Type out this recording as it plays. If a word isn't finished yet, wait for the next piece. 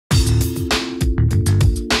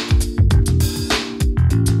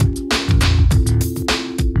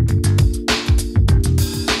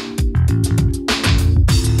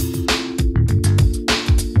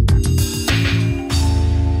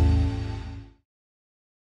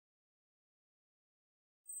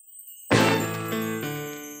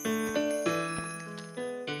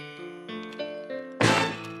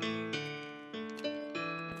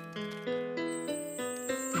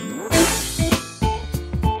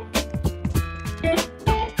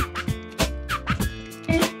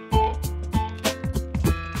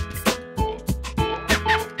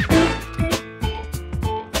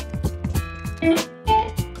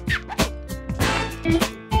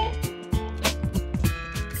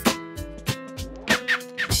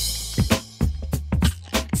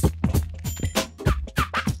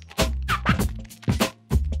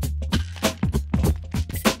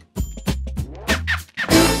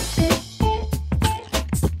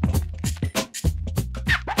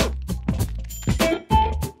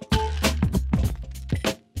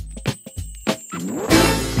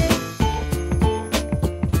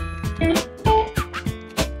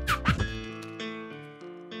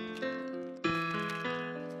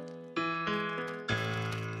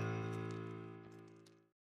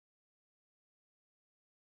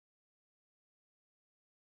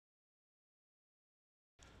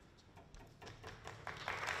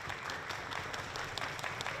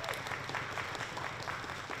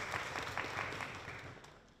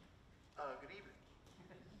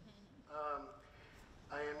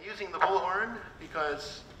using the bullhorn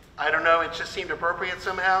because, I don't know, it just seemed appropriate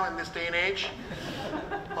somehow in this day and age.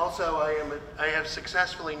 Also, I have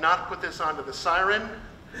successfully not put this onto the siren.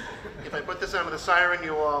 If I put this onto the siren,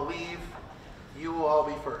 you will all leave. You will all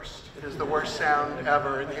be first. It is the worst sound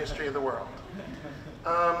ever in the history of the world.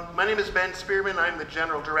 My name is Ben Spearman. I'm the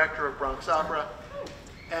General Director of Bronx Opera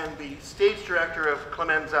and the Stage Director of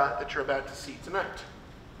Clemenza that you're about to see tonight.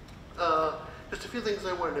 Just a few things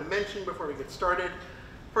I wanted to mention before we get started.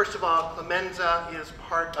 First of all, Clemenza is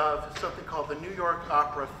part of something called the New York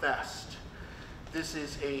Opera Fest. This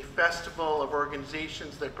is a festival of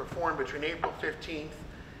organizations that perform between April 15th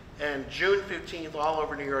and June 15th all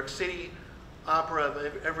over New York City. Opera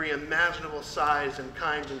of every imaginable size and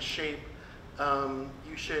kind and shape.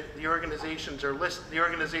 The organizations are listed. The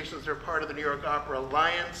organizations that are part of the New York Opera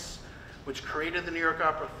Alliance, which created the New York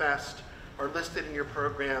Opera Fest, are listed in your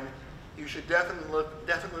program. You should definitely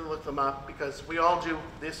look them up because we all do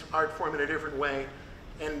this art form in a different way,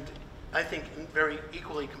 and I think in very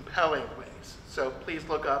equally compelling ways. So please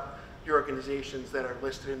look up the organizations that are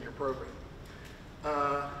listed in your program.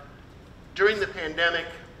 During the pandemic,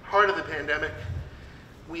 heart of the pandemic,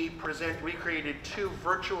 we created 2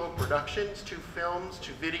 virtual productions, 2 films,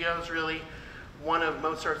 2 videos really. One of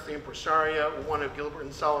Mozart's The Impresario, one of Gilbert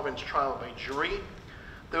and Sullivan's Trial by Jury.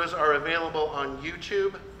 Those are available on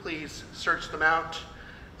YouTube. Please search them out.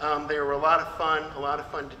 They were a lot of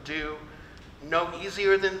fun to do. No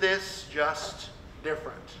easier than this, just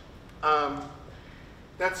different.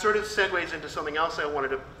 That sort of segues into something else I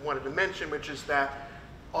wanted to mention, which is that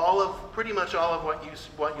pretty much all of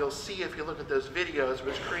what you'll see if you look at those videos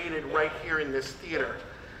was created right here in this theater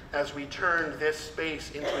as we turned this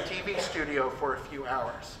space into a TV studio for a few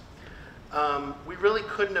hours. We really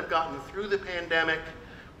couldn't have gotten through the pandemic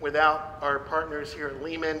without our partners here at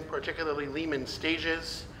Lehman, particularly Lehman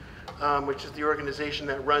Stages, which is the organization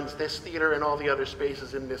that runs this theater and all the other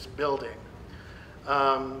spaces in this building.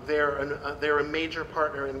 They're a major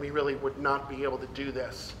partner, and we really would not be able to do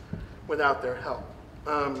this without their help.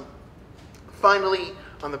 Finally,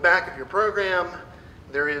 on the back of your program,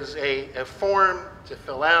 there is a form to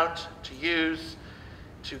fill out, to use,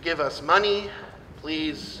 to give us money.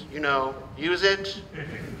 Please, use it.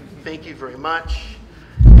 Thank you very much.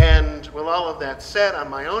 And with all of that said, on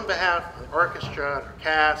my own behalf, the orchestra, our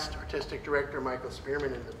cast, artistic director Michael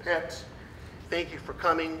Spearman in the pit, thank you for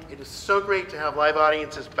coming. It is so great to have live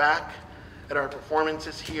audiences back at our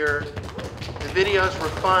performances here. The videos were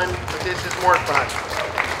fun, but this is more fun.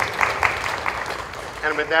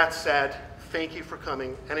 And with that said, thank you for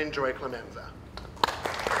coming and enjoy Clemenza.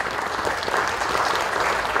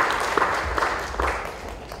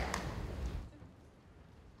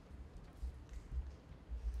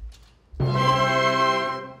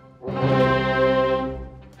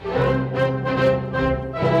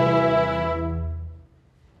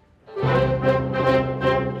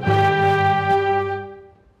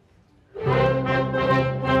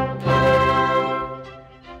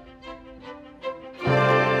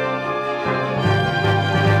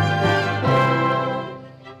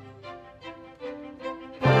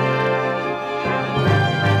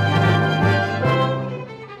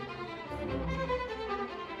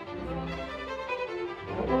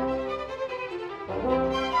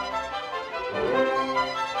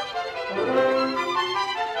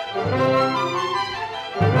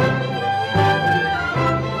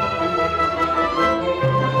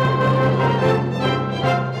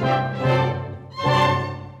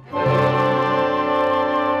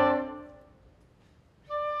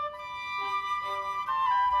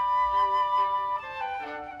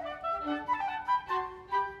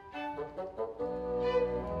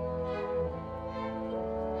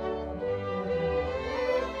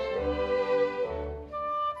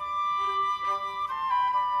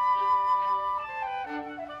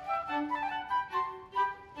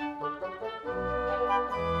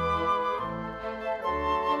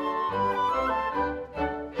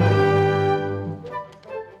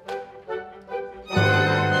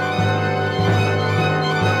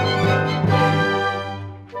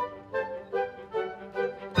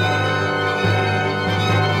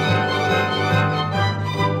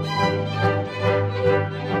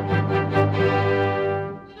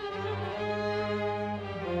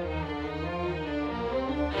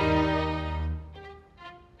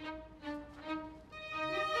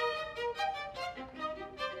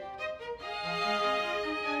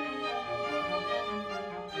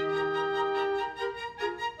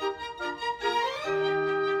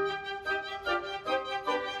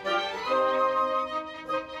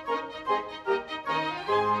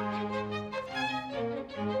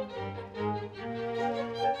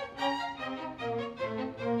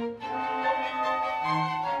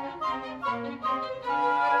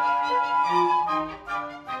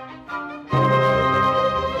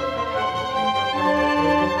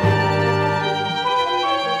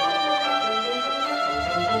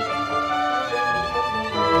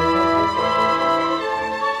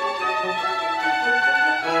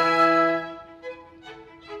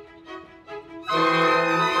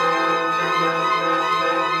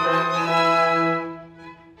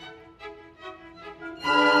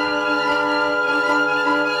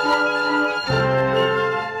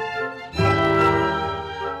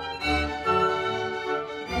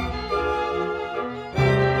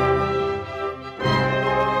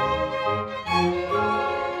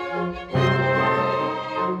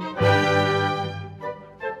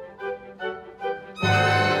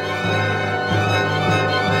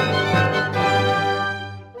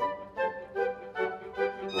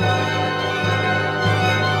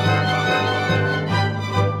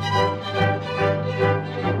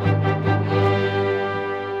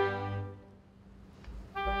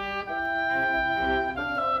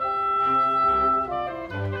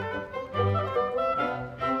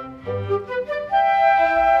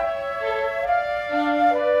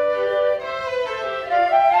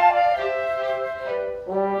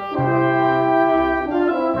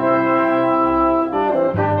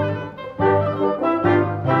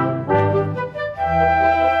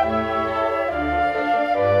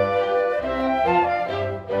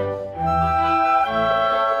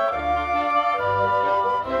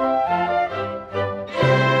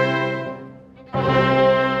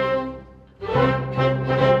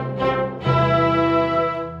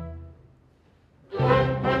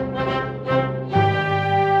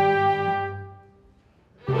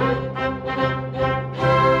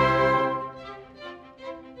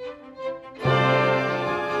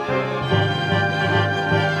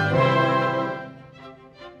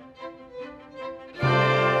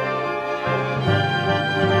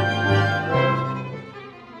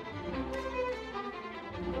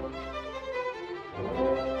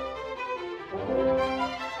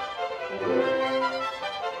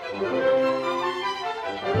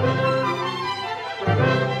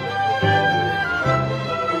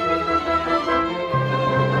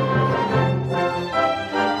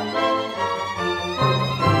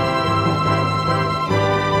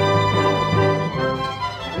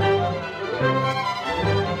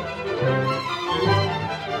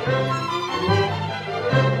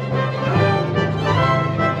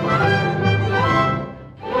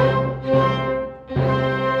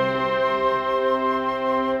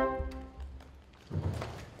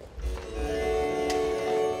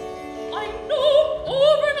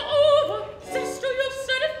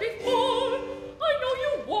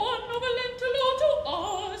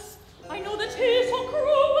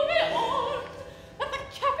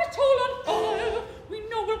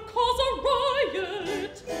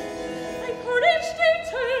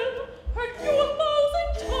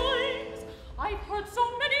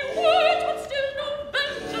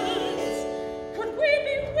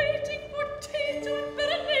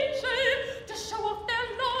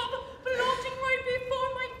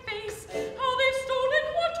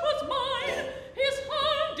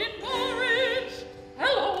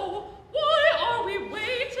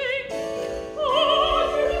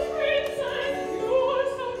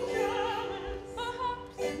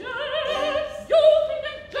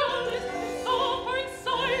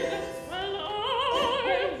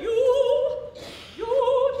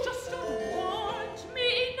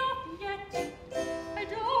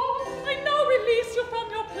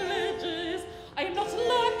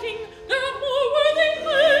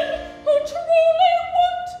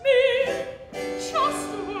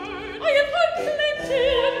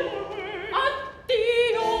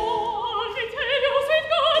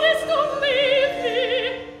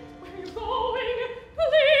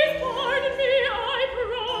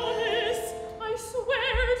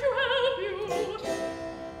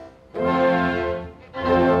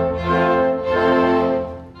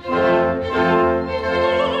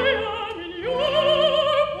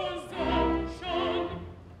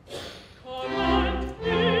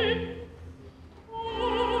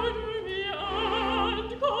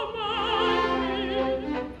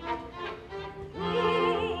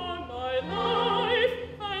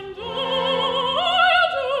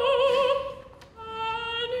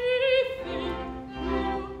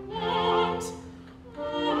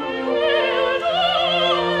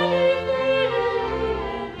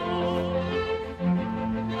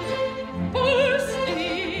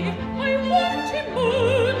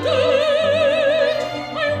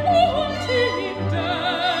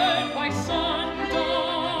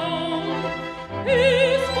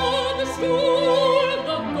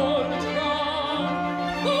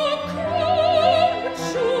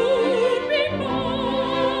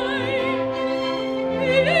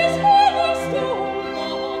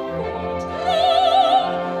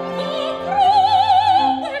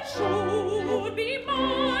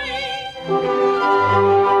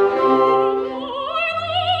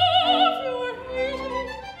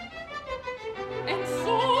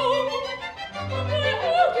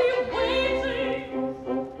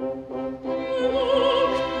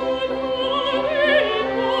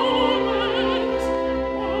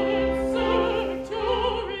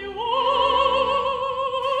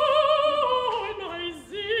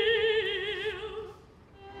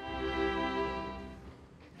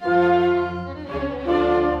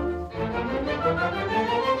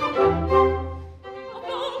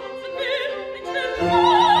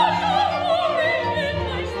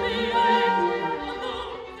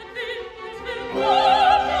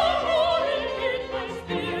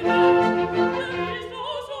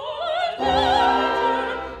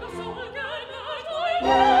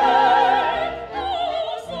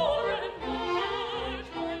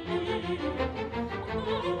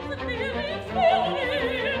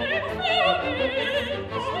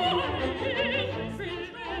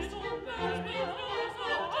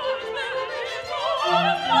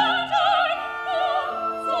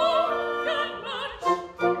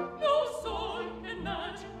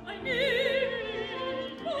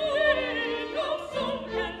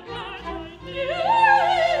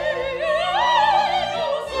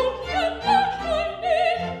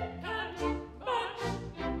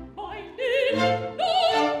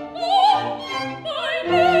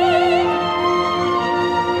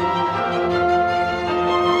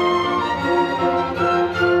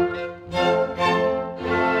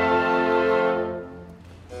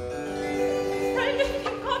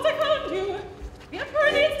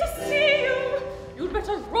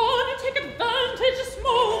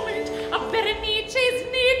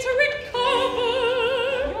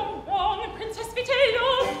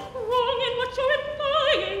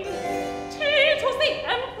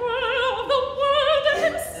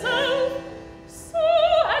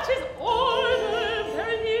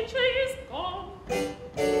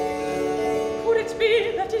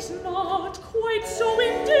 it is not quite so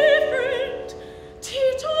indifferent.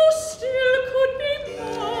 Tito still could be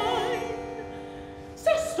mine.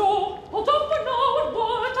 Sesto, hold off for now on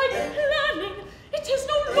what I'm planning. It is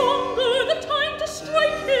no longer the time to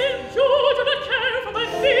strike him. You do not care for my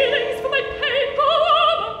feelings, for my pain. Go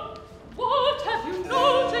on. What have you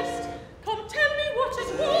noticed? Come tell me what is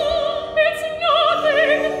wrong. It's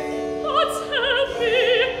nothing. God's help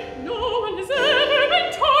me. No one has ever been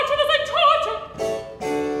tortured as I torture.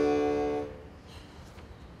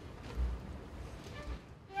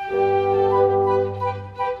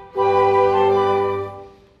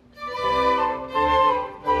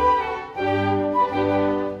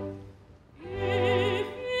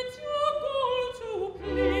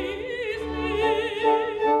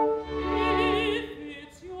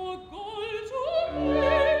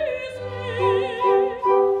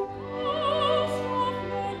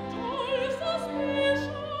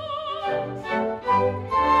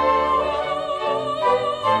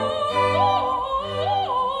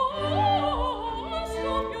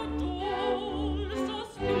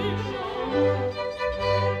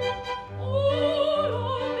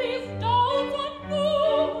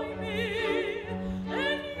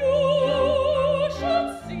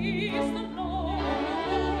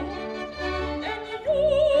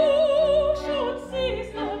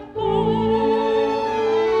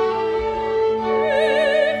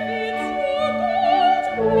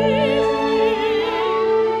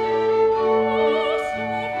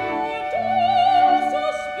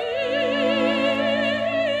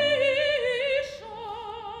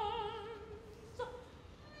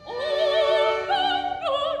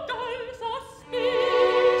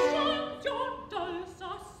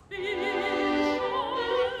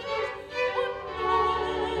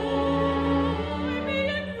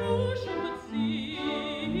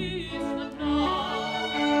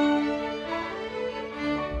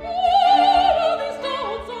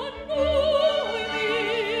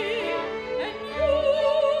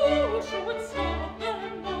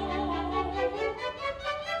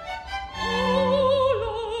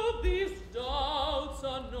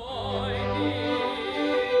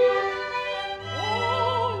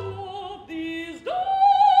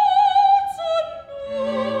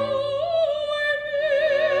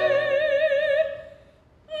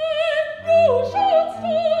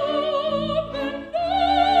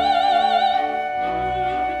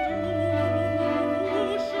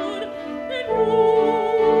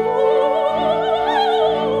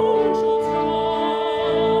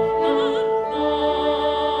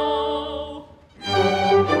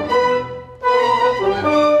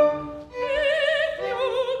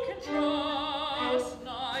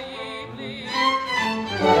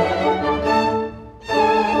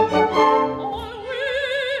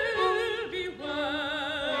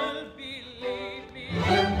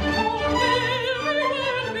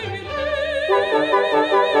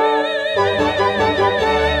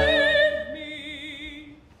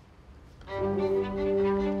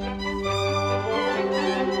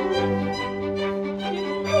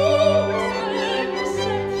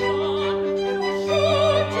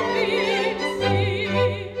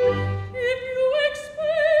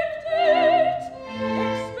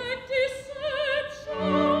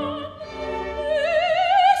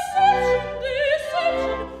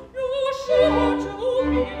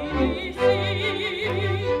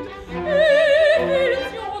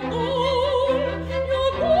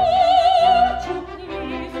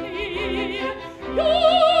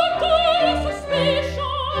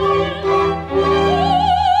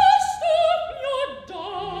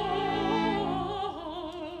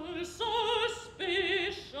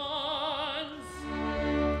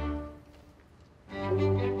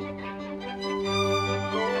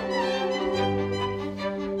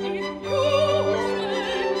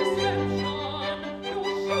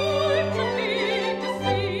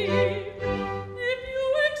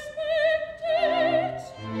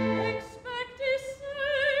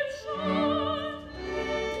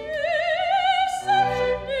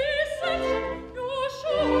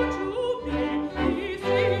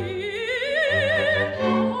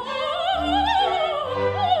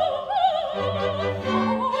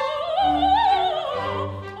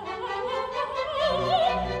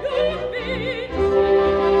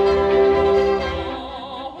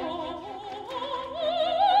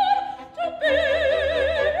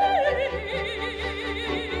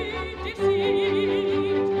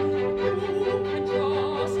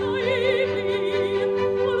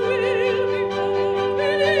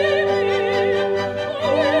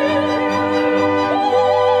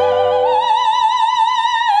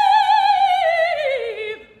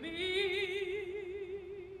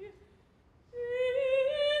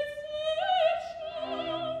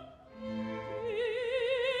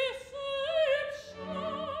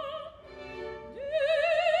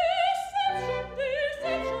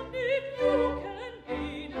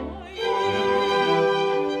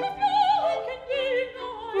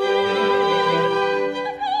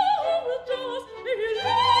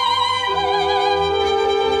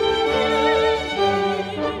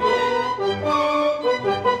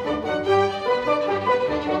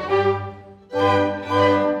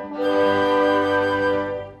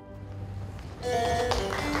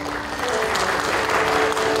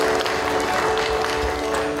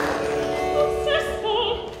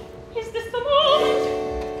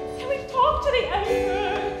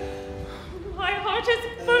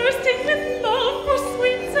 bursting with love for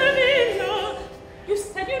sweet Sevilla. You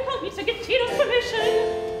said you'd help me to get Tito's permission.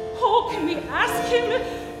 Oh, can we ask him?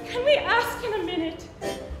 Can we ask in a minute?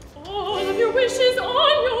 All of your wishes are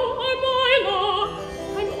my law.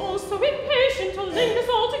 I'm also impatient to link us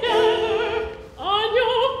all together.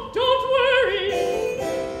 Anyo, don't worry.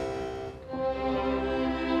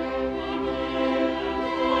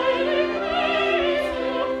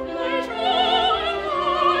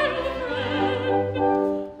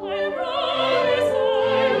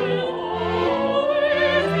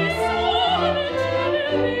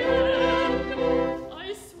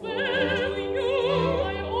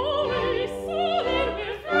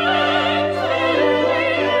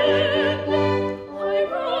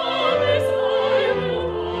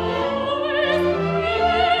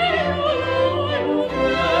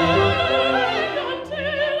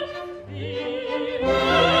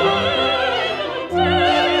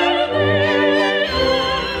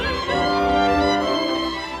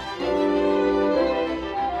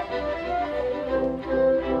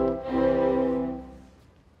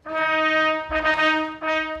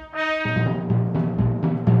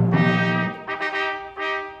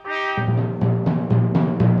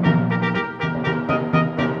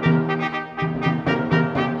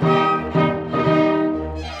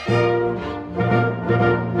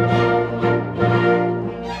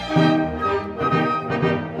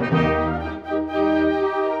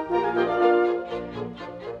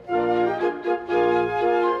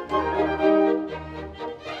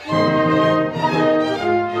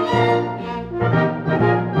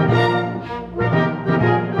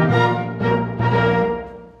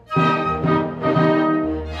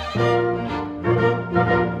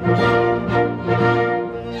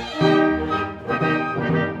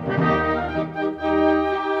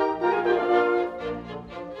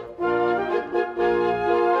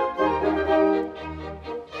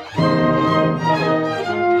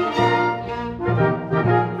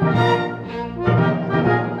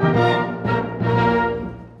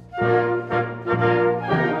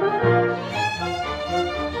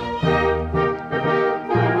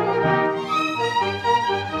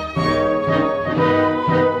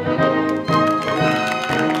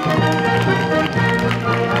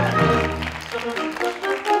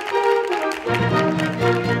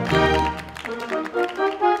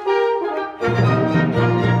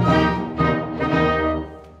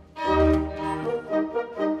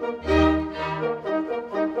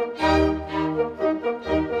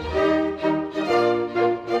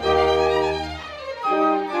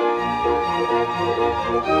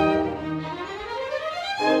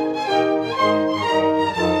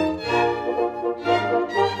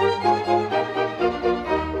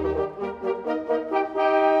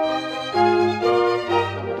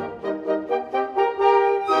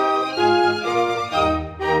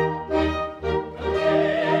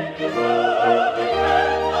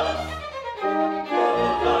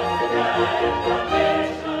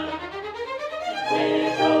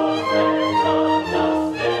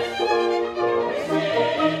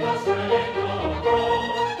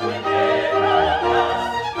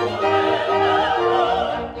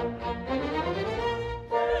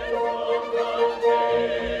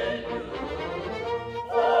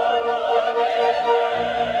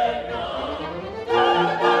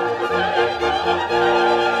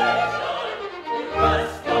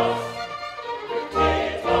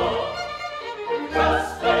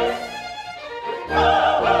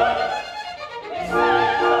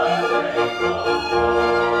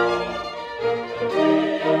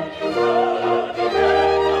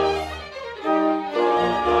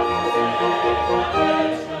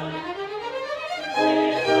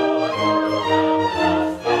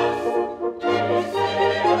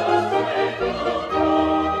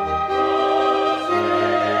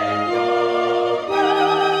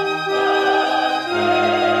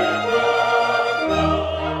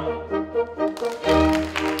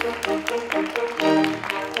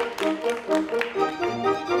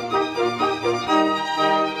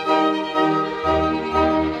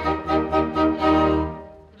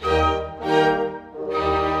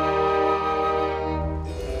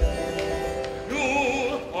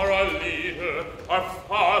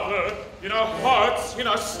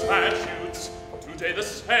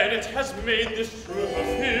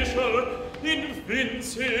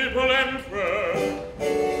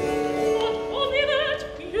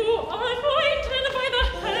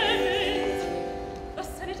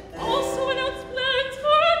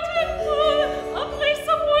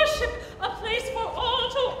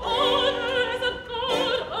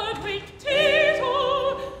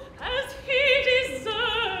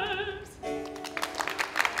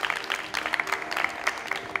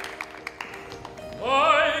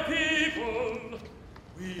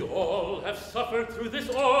 suffered through this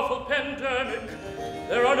awful pandemic,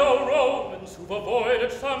 there are no Romans who've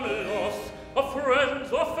avoided some loss of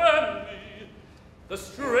friends or family. The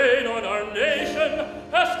strain on our nation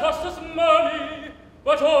has cost us money,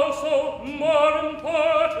 but also, more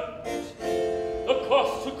important, the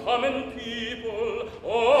cost to common people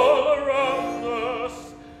all around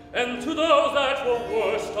us. And to those that were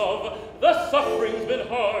worst of, the suffering's been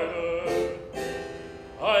harder.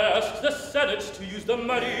 I asked the Senate to use the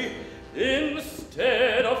money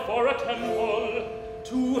instead of for a temple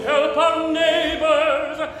to help our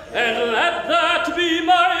neighbors, and let that be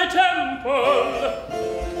my temple.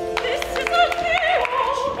 This is a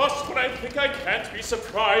hero! Just when I think I can't be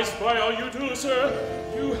surprised by all you do, sir,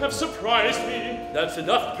 you have surprised me. That's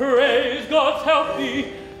enough praise, God help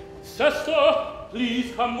me. Sister,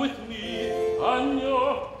 please come with me.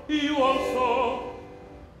 Agno, you also.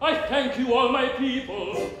 I thank you, all my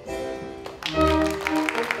people.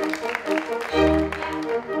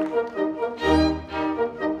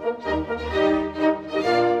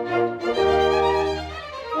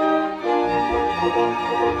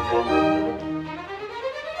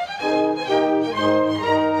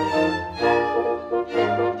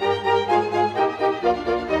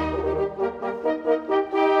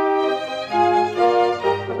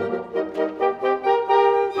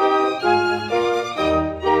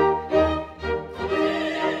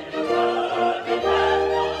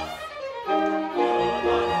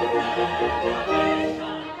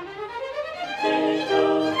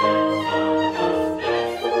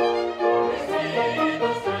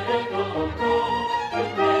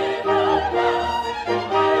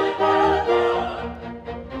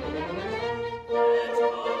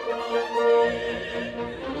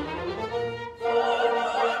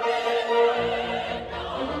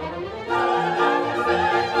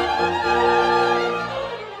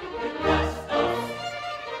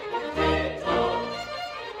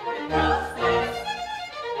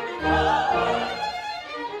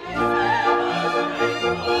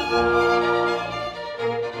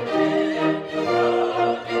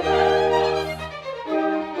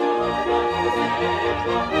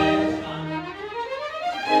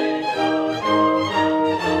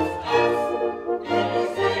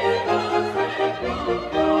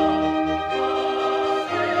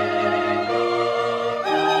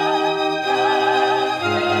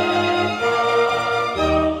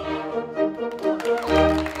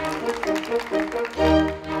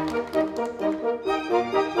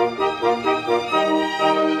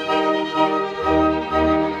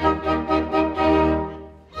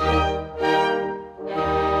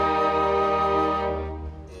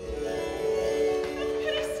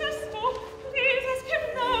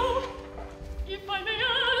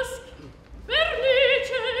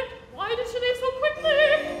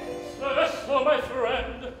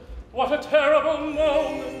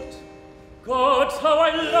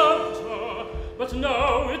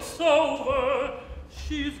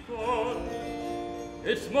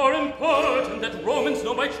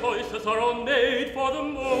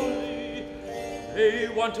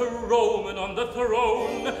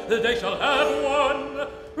 They shall have one,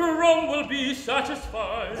 Rome will be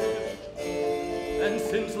satisfied. And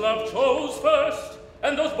since love chose first,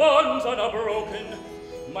 and those bonds are now broken,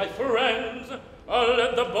 my friends, I'll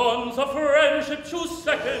let the bonds of friendship choose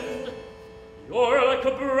second. You're like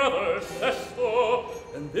a brother, Sesto,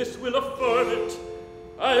 and this will affirm it.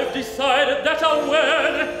 I've decided that I'll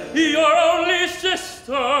wed your only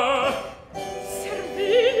sister.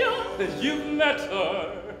 Servilia! You've met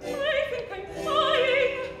her. I think I'm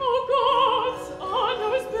dying. Oh, God's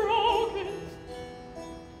honor is broken.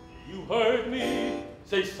 You heard me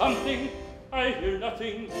say something. I hear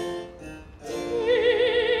nothing.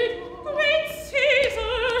 Great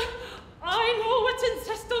Caesar, I know what's in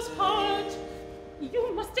Sesto's heart.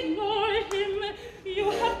 You must ignore him. You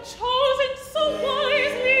have chosen so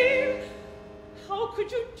wisely. How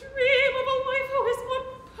could you dream of a wife who is more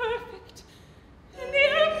perfect in the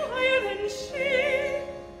empire than she?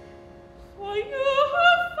 For you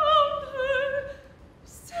have found her.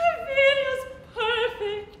 Servilia's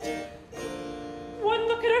perfect. One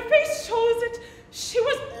look at her face shows it. She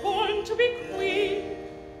was born to be queen.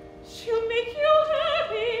 She'll make you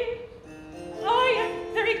happy. I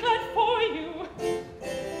am very glad for you.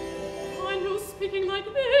 On you speaking like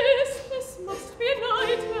this must be a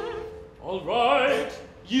nightmare. All right,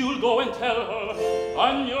 you'll go and tell her.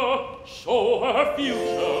 Anya, show her her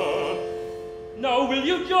future. Now will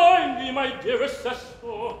you join me, my dearest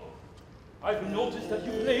Sesto? I've noticed that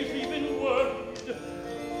you've lately been worried.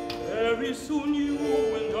 Very soon you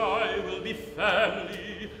and I will be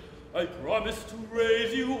family. I promise to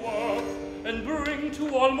raise you up and bring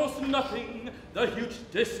to almost nothing the huge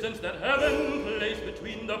distance that heaven placed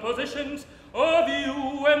between the positions of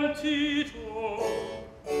you and Tito.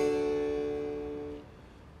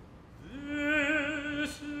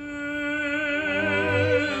 This is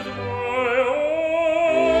my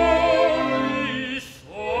only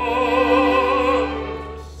solace,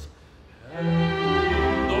 and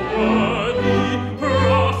the worthy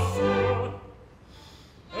prosper.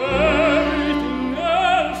 Everything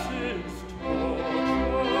else is torture.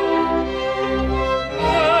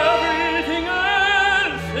 Everything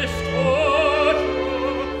else is torture.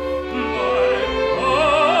 My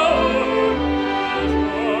power is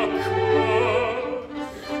a curse.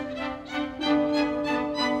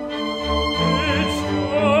 It's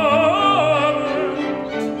torment,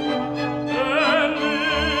 and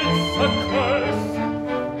it's a curse.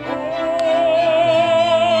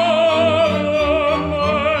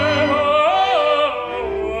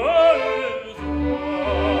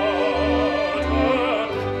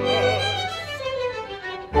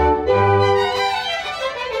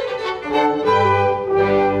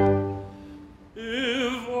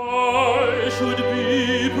 If I should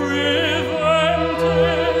be prevented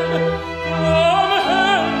from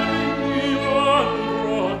helping you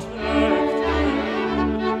unprotected,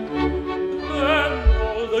 then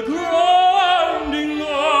all the grinding of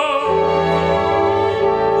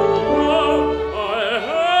the love I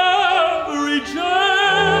have rejected,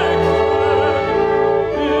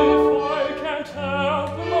 if I can't have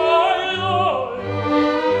my loyal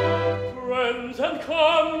friends and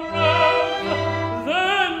comrades,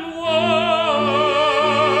 then what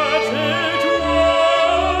it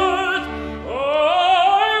worth? I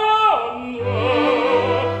wonder,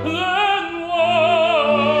 then what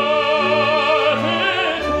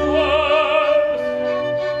it worth?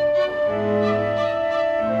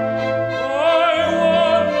 I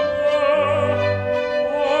wonder.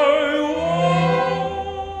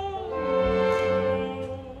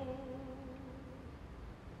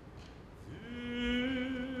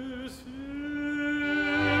 This is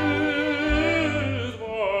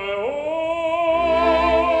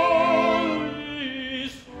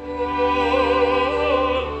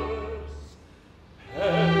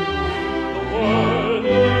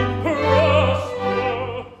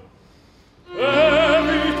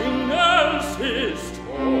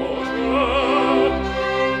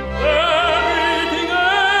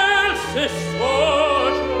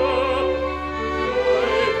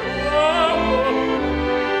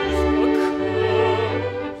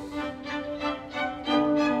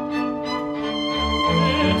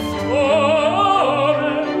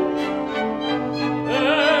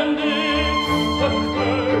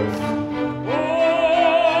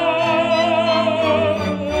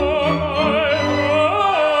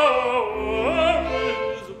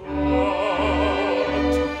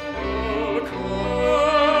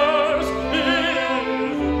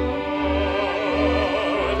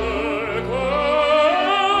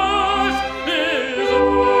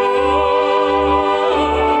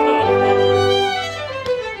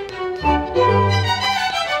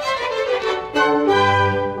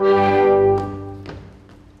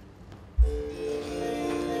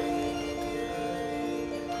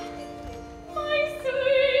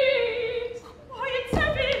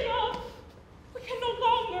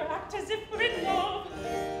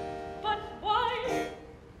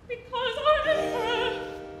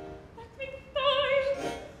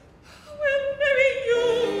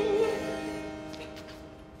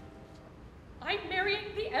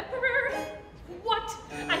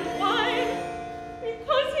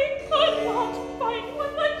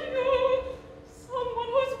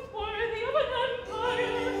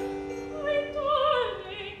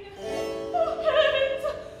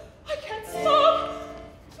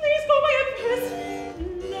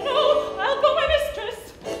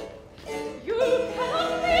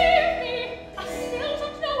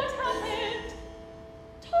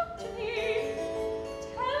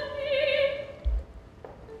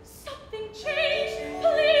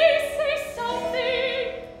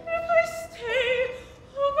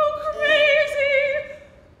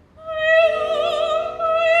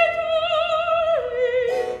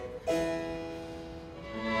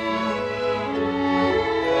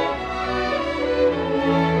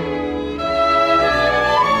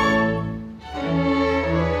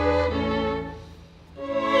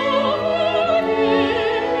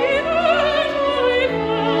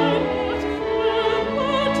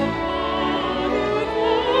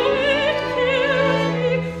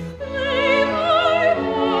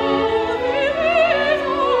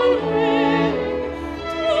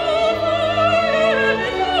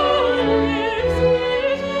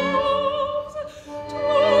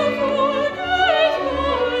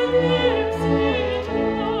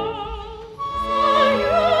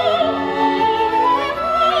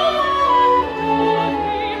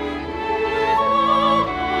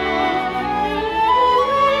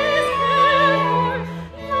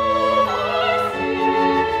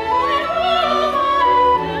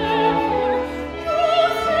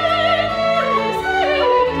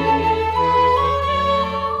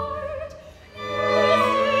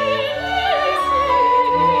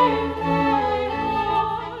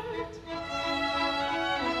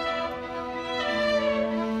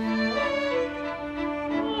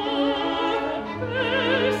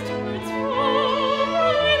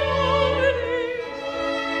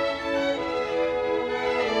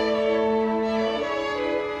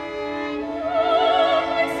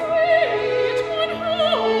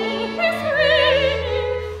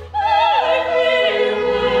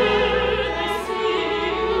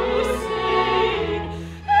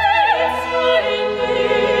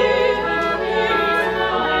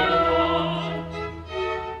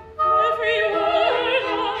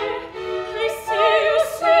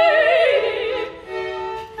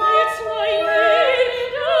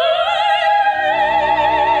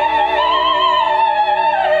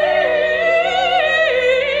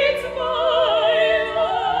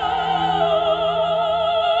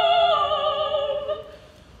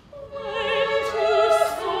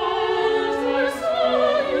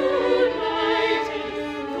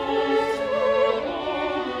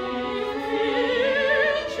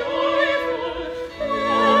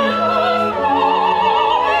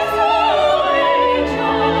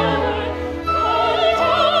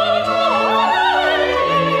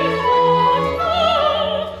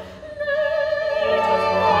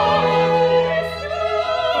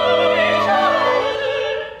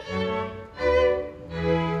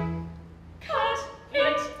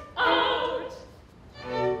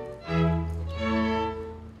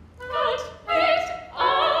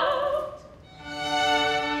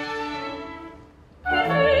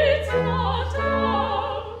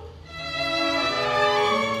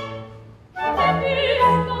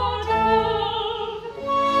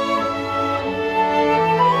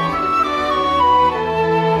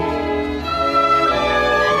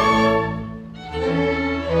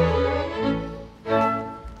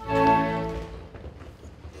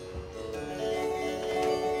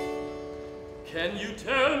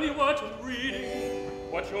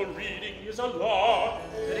careful reading is a law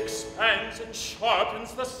that expands and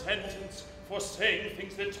sharpens the sentence for saying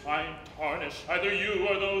things that time tarnish either you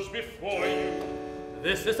or those before you.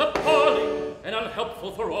 This is appalling and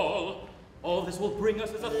unhelpful for all. All this will bring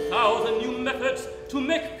us is 1,000 new methods to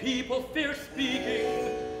make people fear speaking.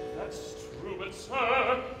 That's true, but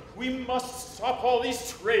sir, we must stop all these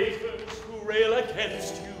traitors who rail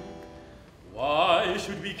against you. Why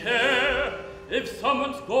should we care if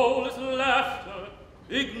someone's goal is laughter?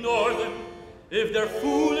 Ignore them. If they're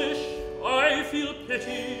foolish, I feel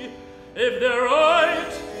pity. If they're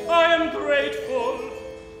right, I am grateful.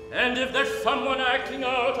 And if there's someone acting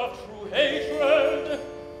out of true hatred,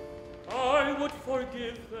 I would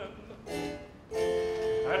forgive them.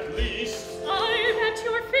 At least I'm at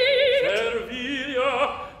your feet.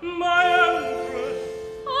 Servilia, my empress.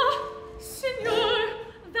 Ah, Signor,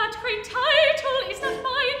 that great title is not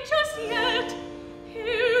mine just yet.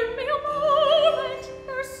 Hear me a moment.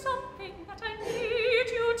 There's something that I need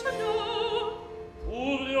you to know.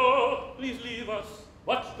 Julio, please leave us,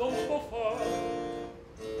 but don't go far.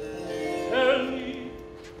 Tell me.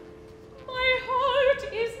 My heart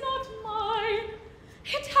is not mine.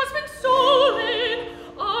 It has been stolen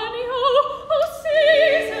on you, oh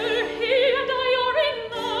Caesar. He and I are in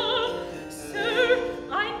love. Sir,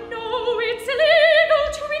 I know it's illegal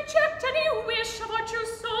to reject any wish of our true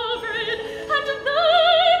sovereign, and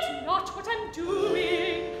that's not what I'm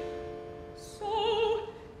doing. So,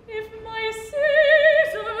 if my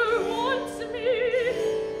Caesar wants me,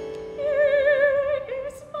 here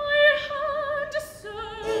is my hand, sir.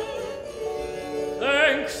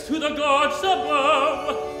 Thanks to the gods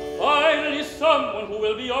above, finally someone who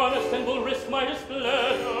will be honest and will risk my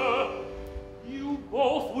displeasure. You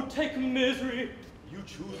both would take misery, you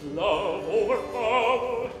choose love over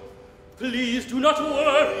power. Please do not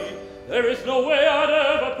worry, there is no way I'd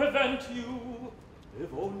ever prevent you.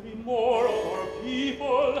 If only more of our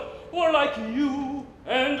people were like you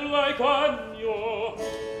and like Agno.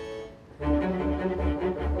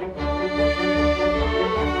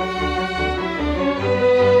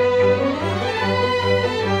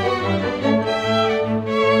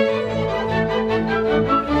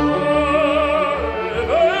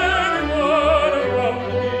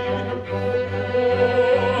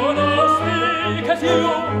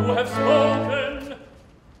 You have spoken,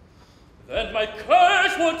 then my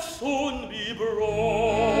curse would soon be broken,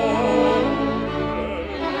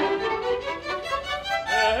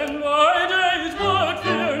 and my days would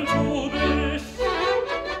turn to bliss,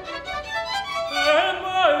 and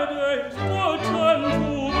my days would turn to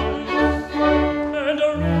bliss, and a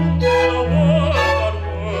rule the world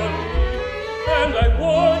unworthy, and I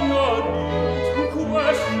would not need to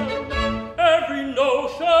question every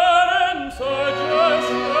notion and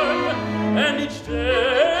suggestion, and each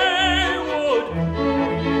day would be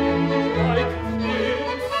like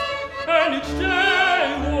this, and each day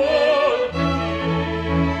would be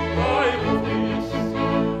like this,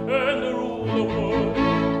 and the rule the world,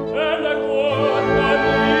 and I would not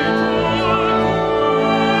need to question.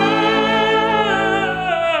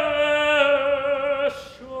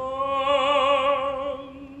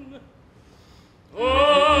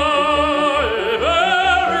 If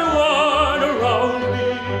everyone around me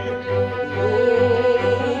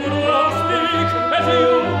would all speak as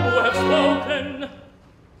you have spoken,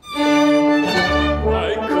 my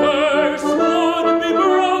curse would be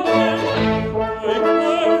broken, my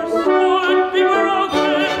curse would be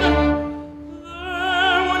broken,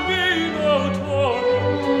 there would be no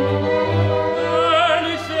torment, and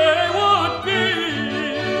each day would be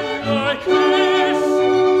like this,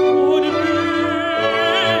 would be like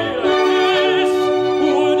this,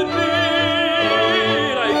 would be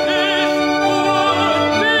like this, would be like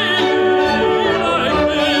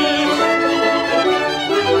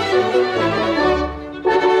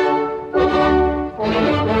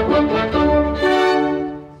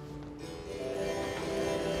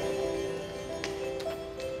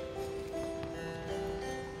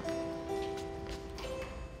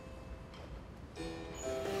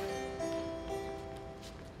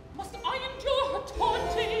Must I endure her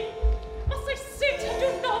taunting? Must I sit and do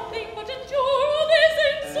nothing but endure all these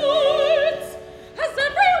insults? Has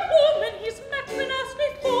every woman he's met been asked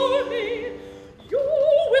before me? You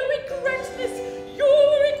will regret this, you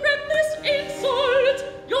will regret this insult.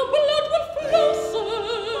 Your blood will flow, sir.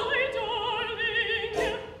 My darling,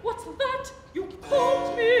 what's that? You called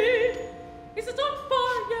me. Is it on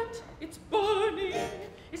fire yet? It's burning.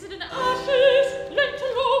 Is it in ashes?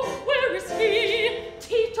 Lentalo, where is he?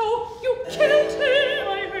 Tito, you killed him. I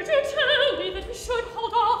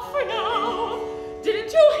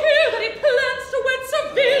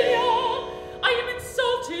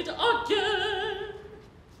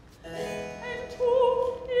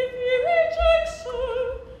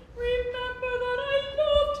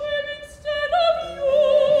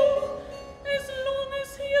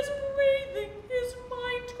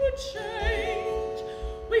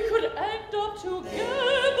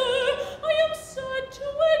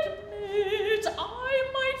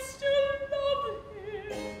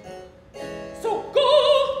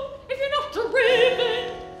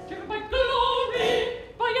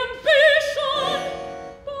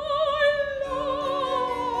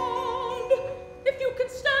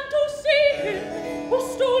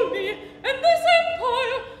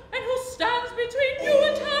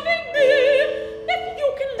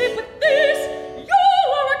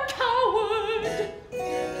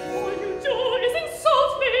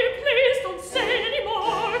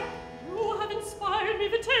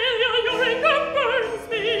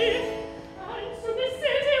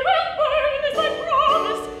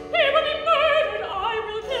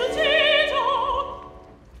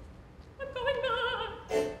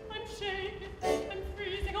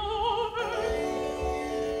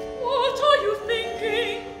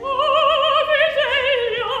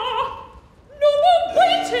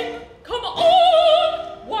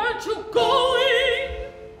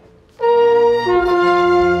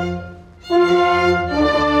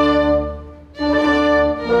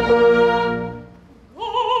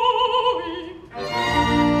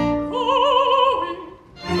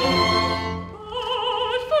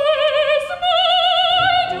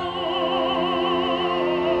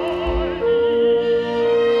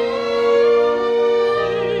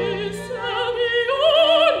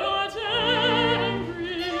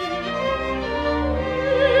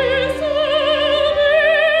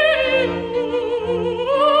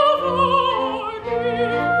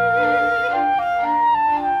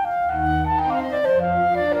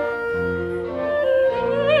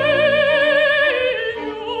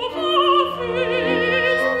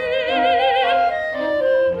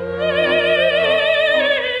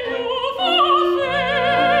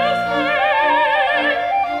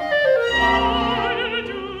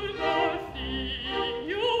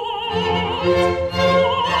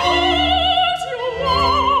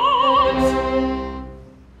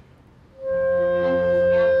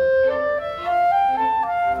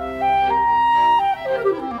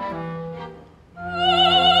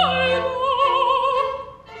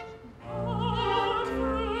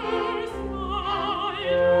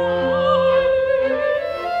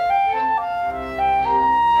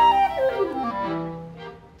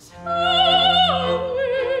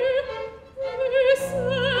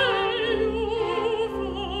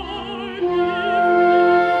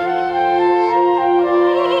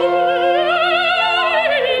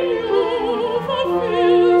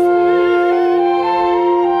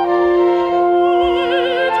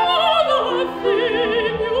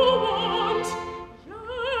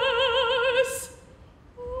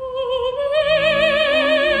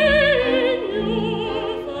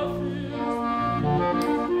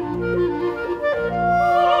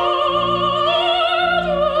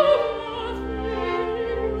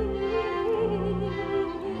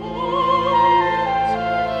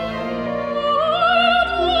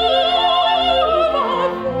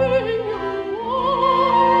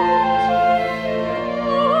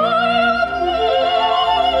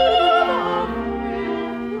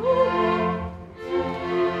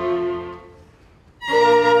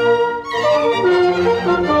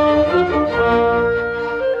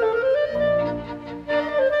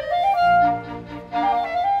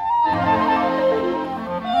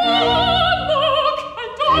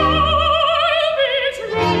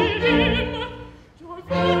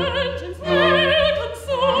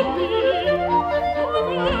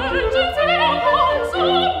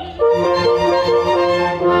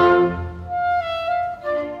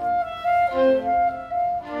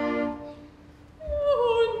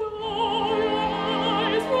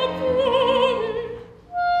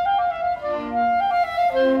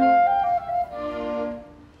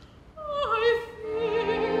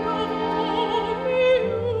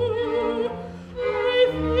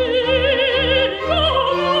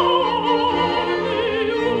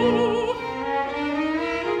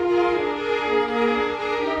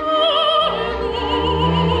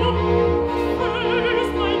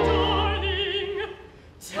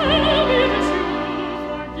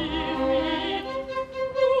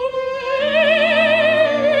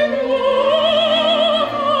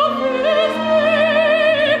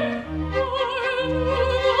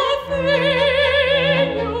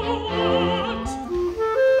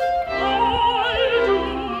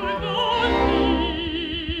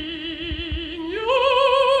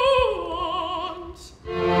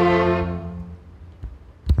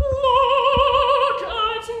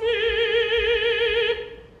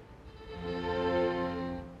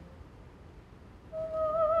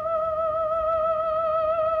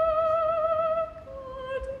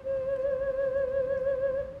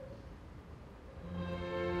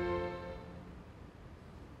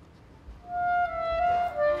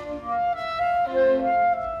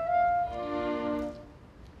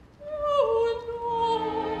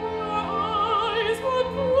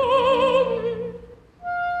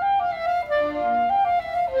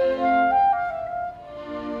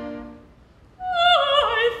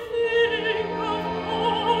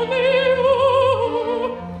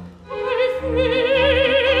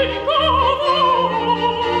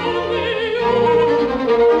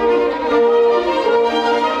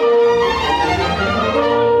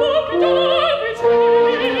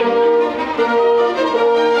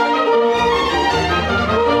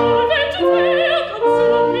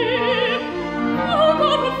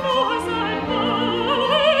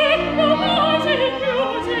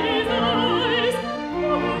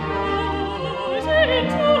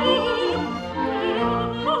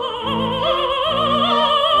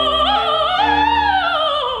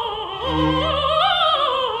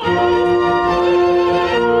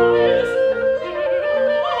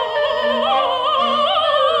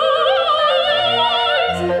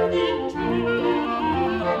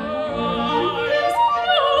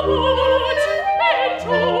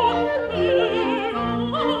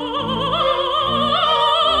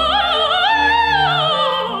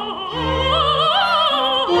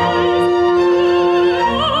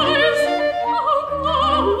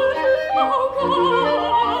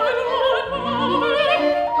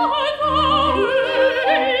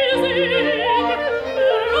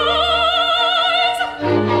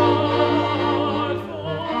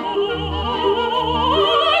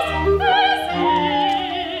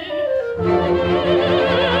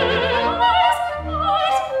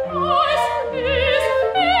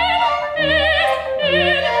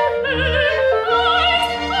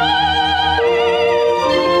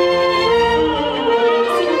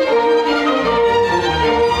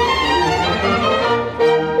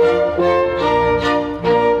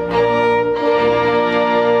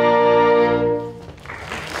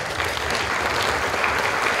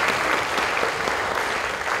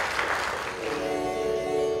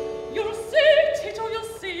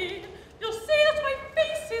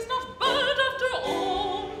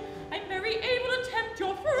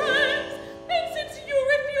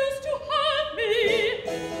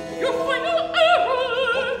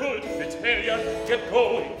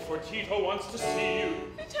wants to see you.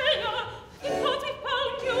 Tell he thought we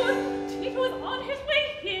found you. Tito is on his way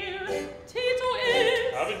here. Tito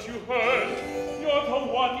is... Haven't you heard? You're the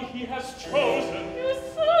one he has chosen. You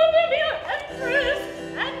soon will be our empress.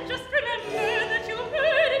 And just remember that you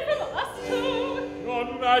heard it from us too. Your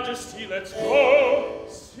Majesty, let's go.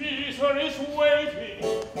 Caesar is waiting.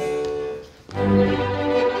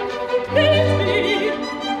 Leave me.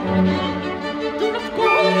 Do not go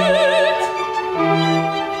yet.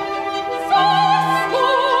 Sesto.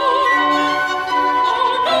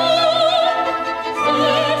 Oh no.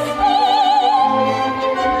 Sesto.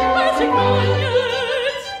 Has he gone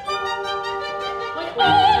yet? My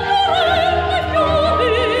honor and my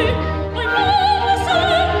fury, my malice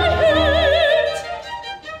and my hate.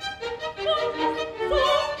 My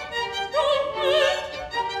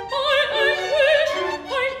anguish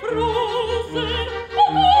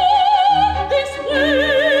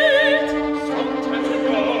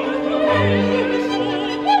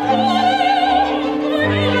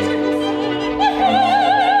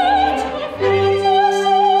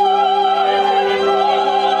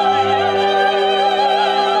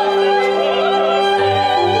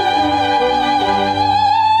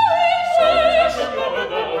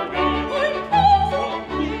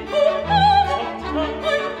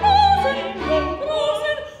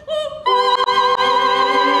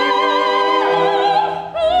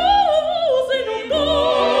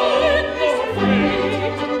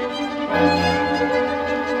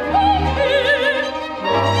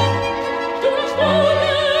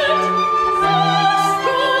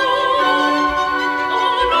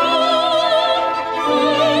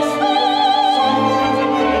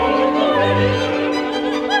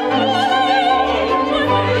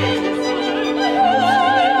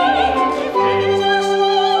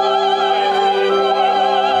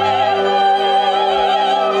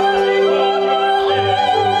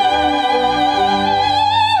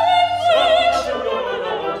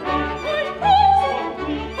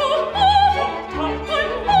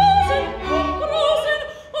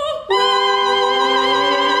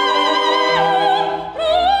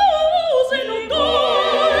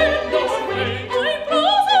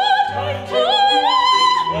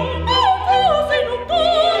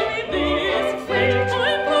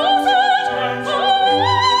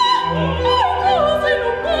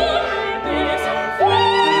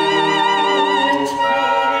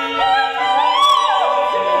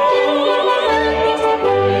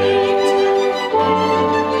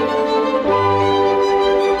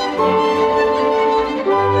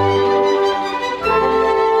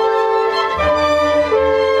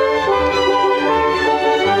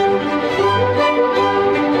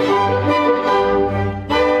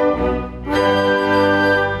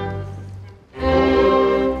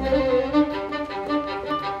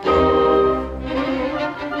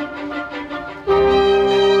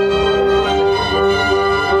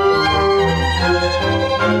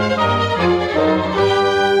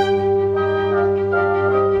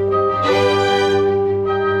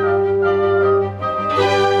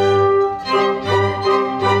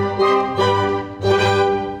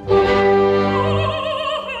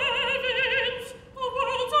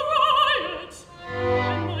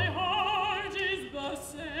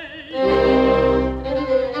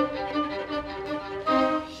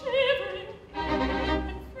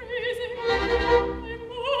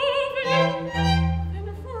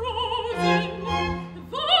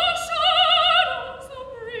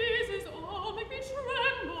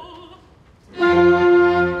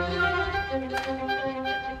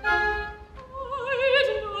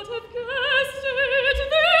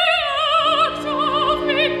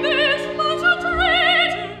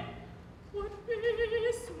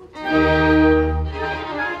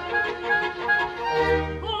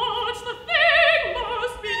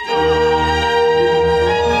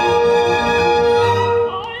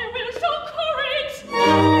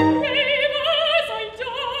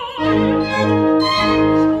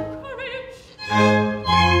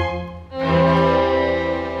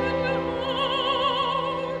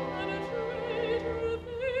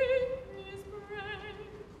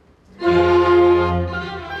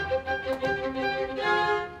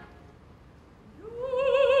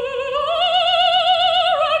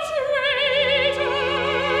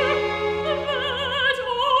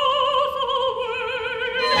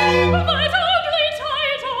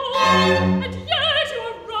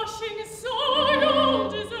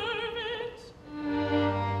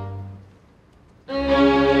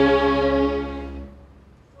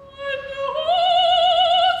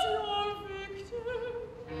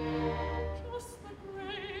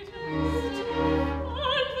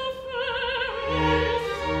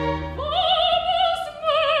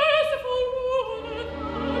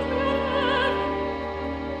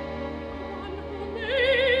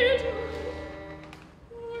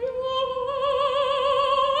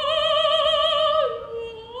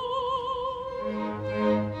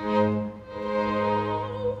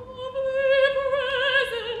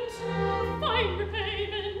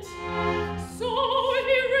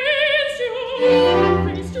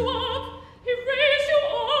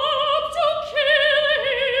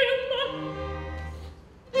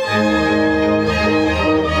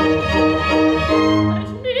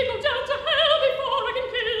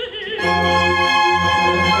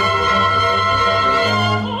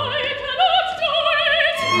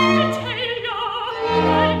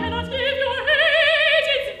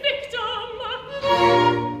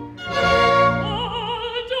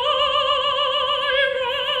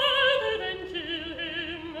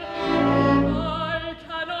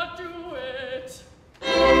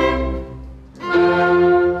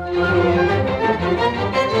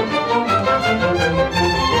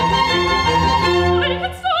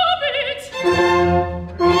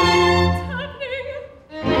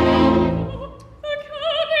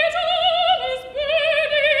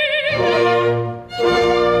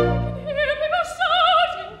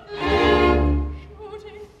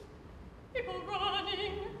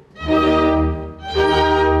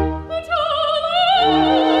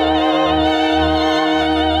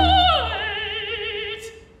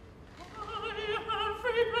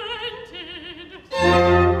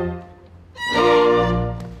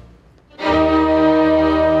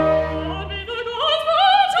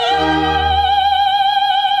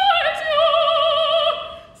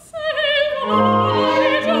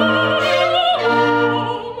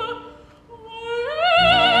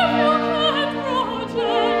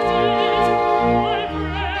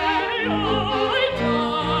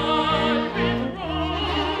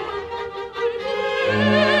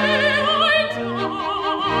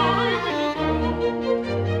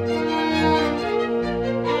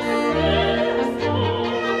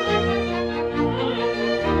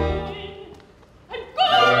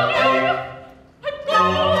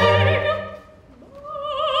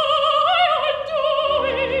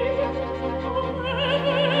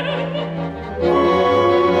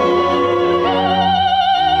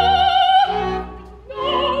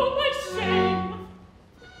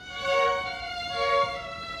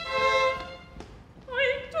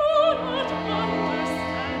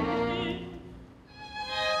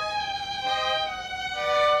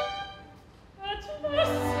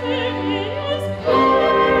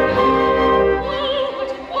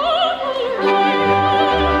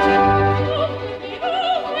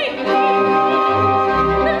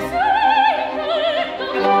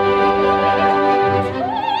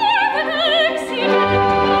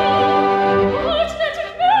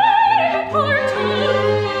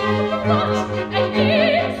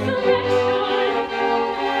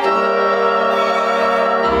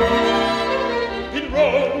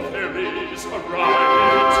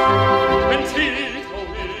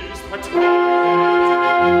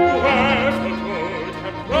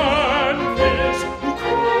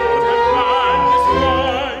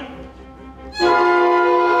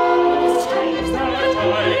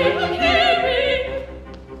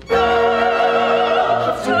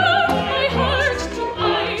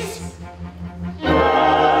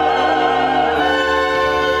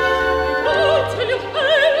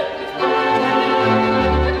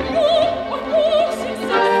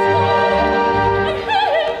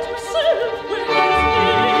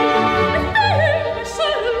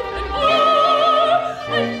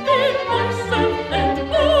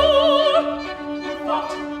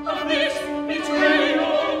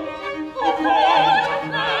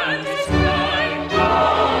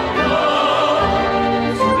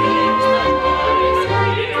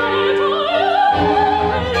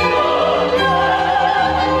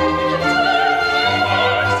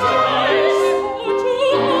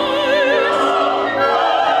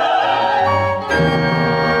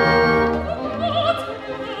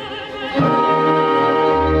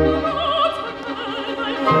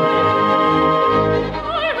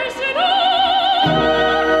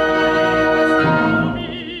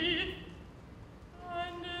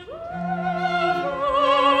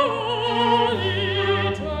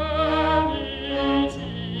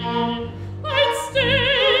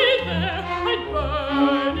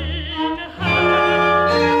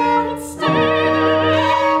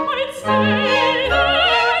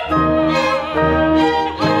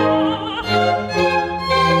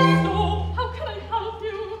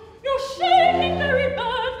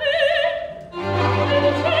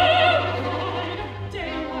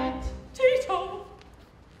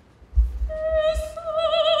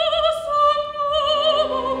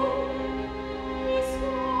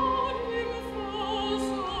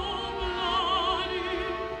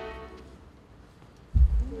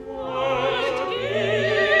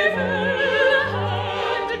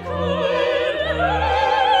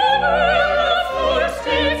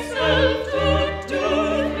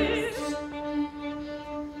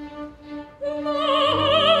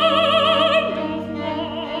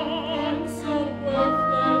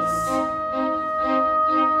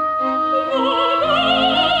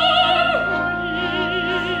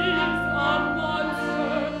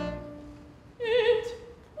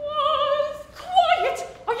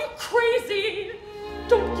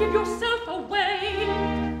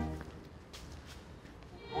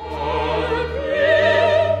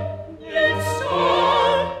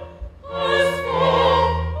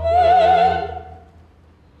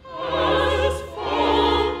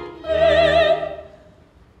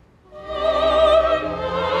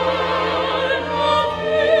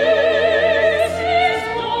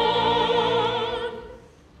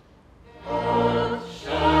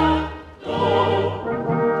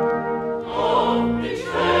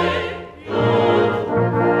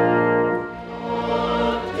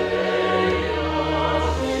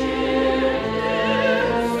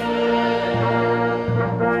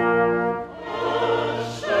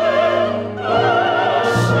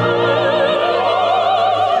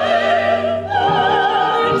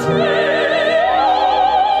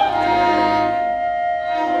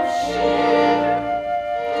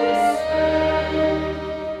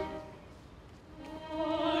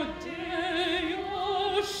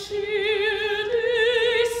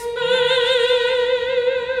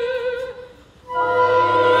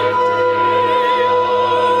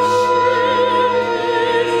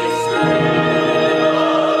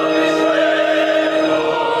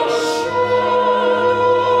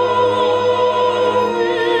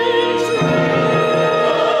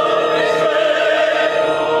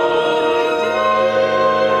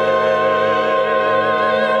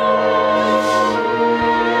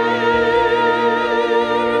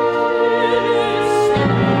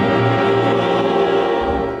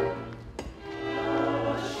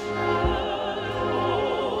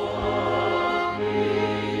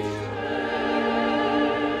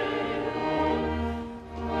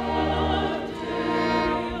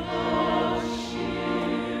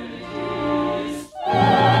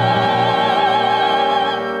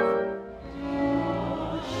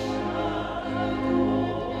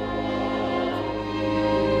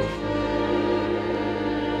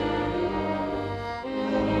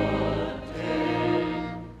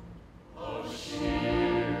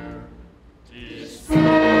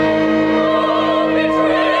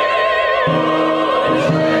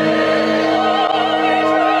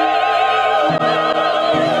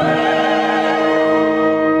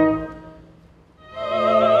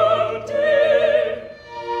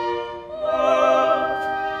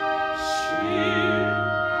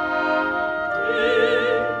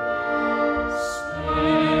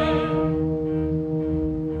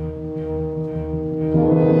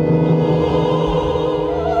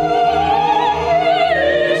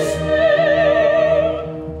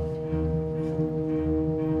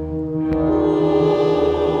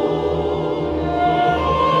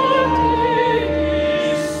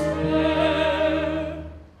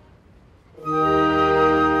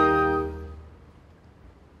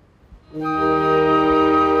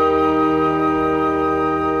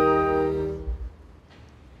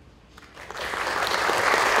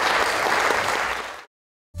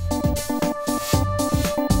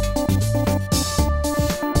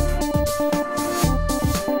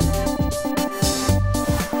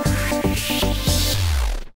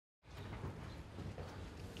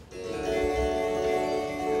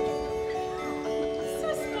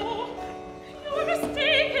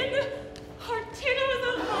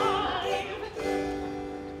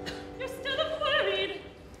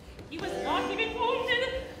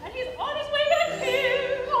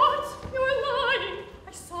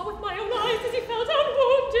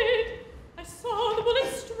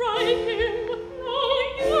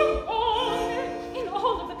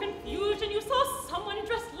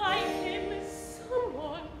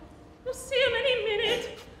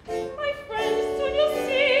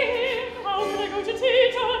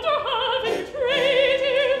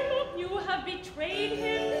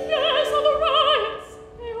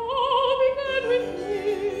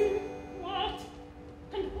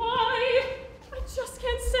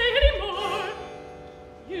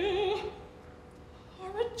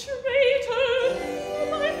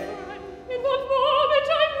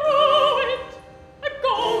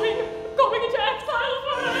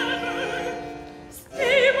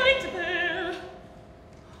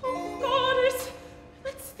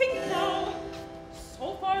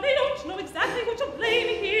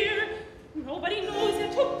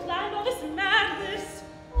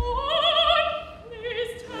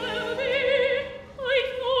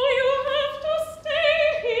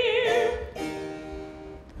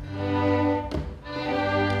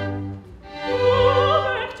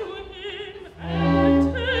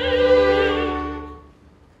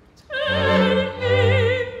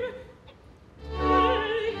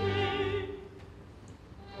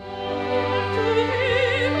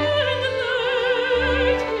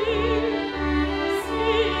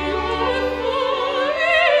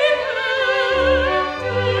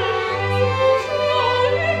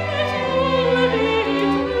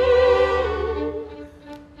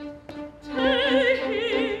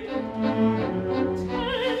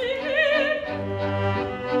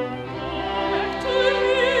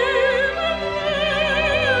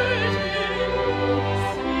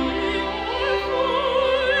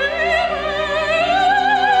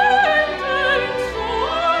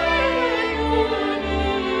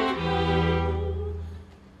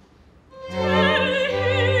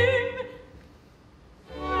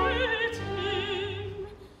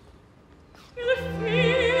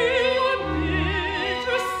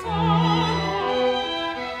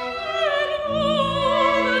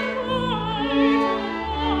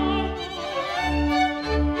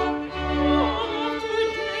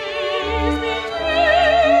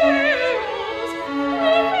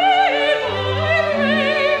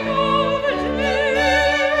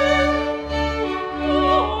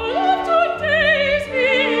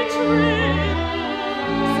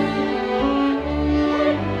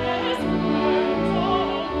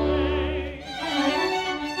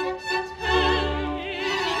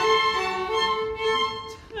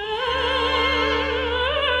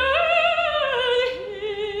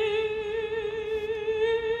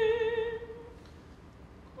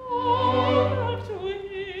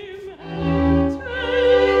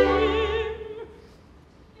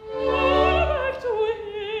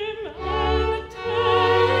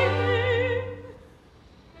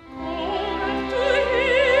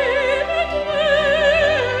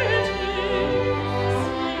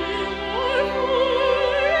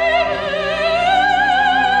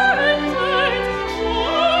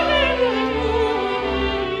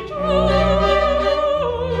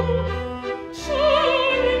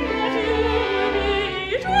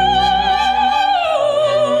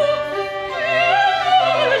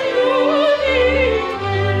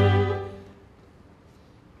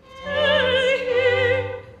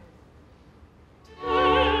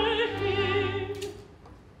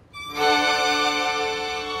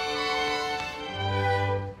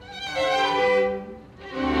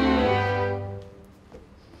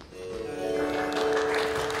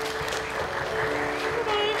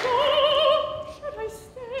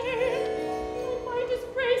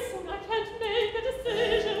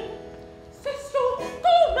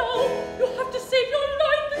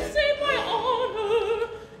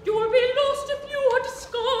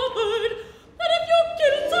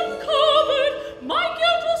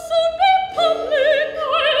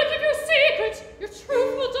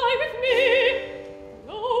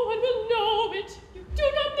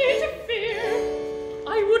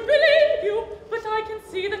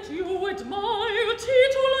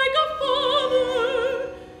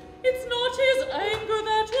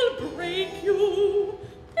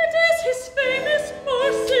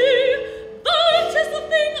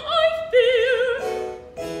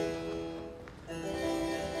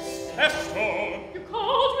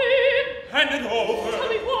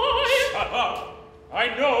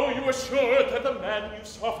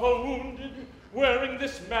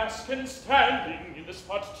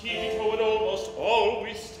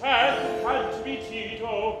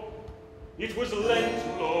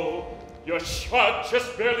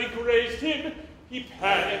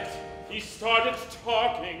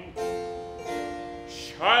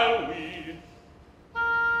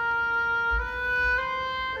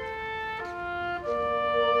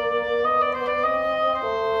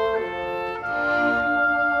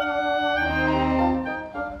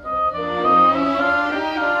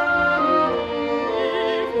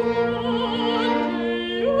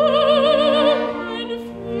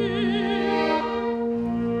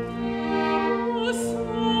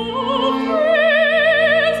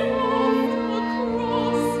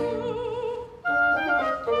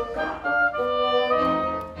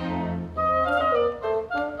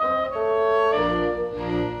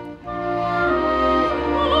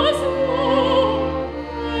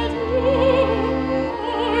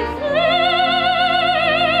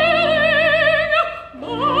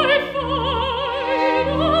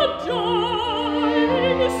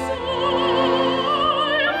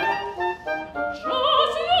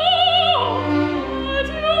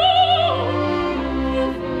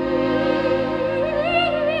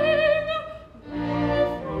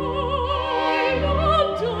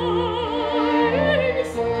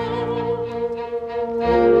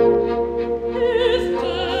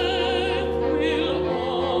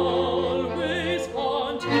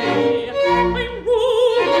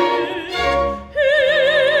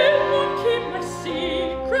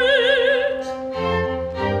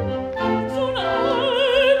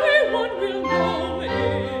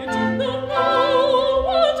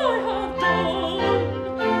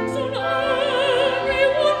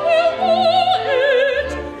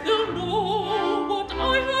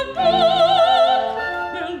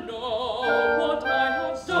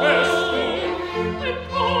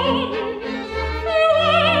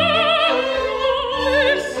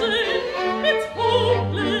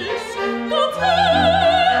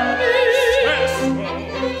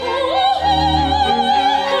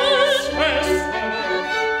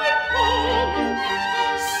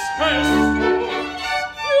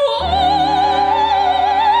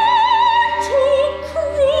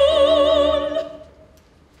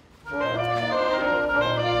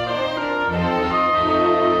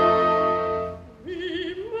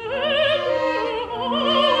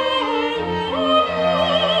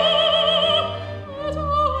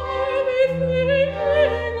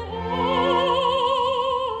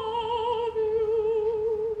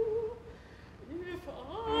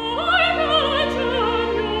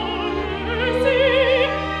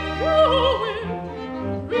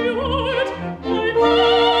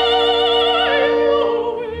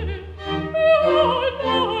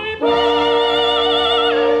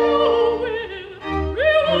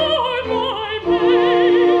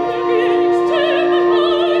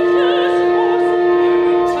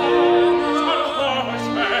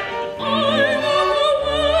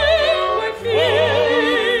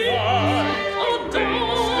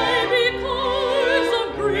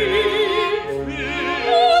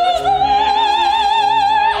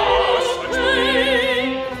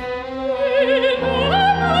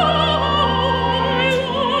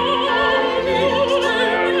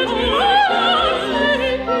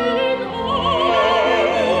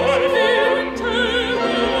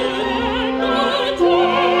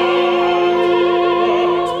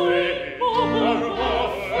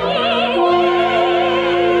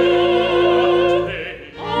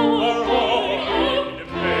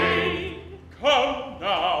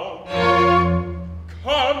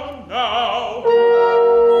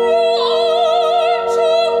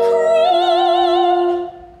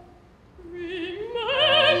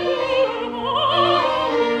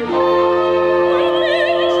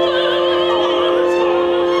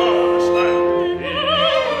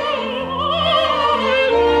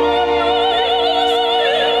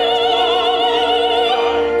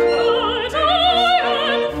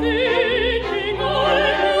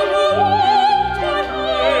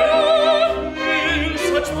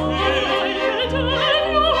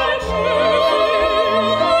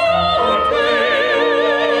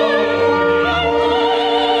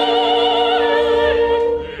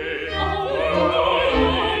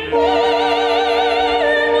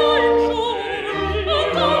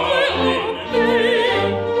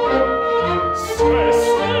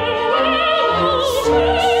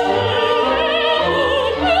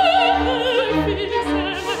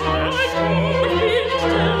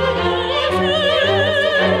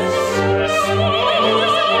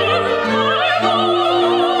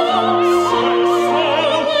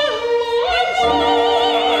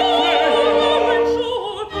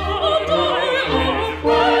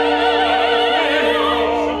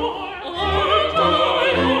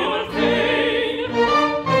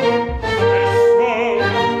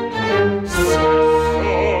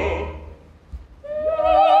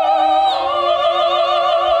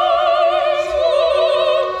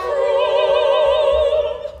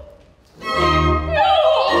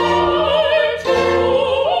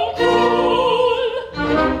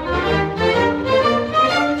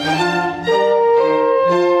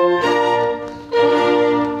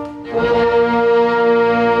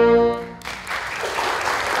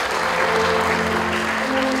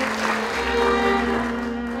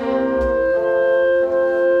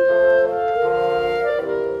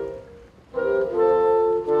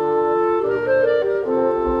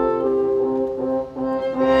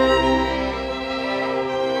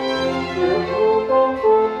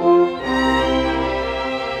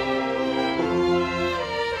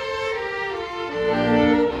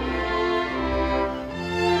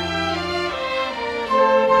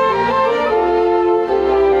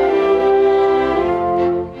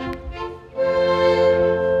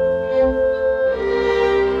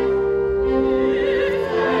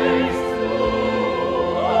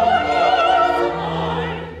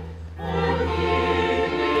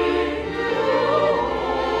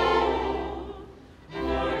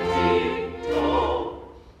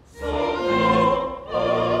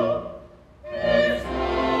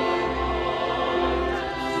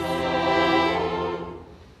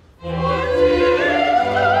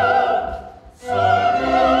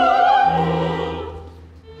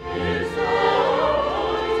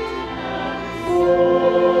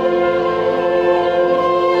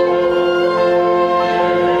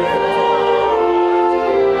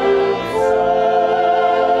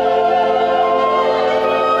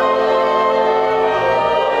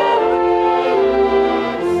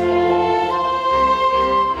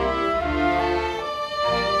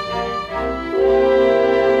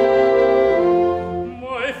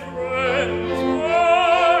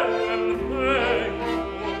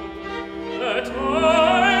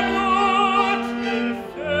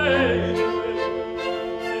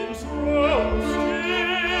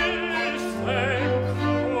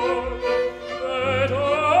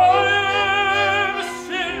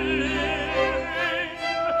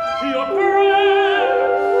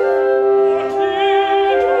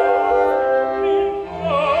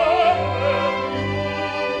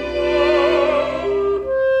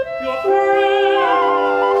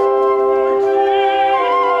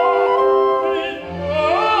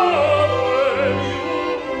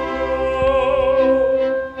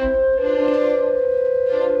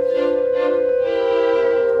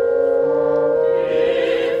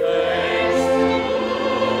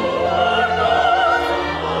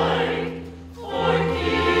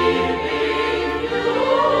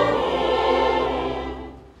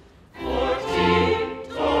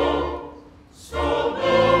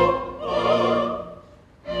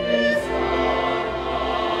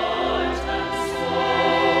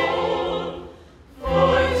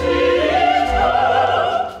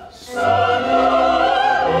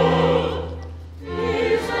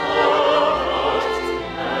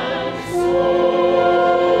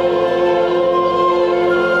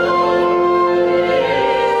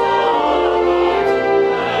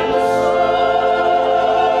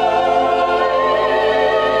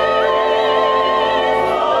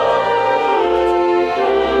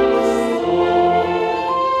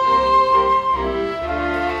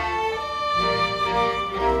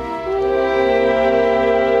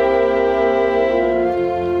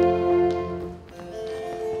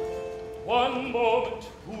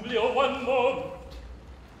Publio, one moment.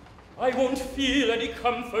 I won't feel any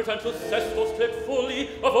comfort until Sesto's cleared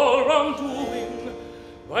fully of all wrongdoing.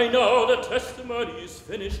 By now the testimony is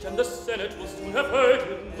finished, and the Senate will soon have heard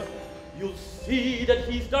him. You'll see that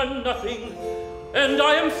he's done nothing, and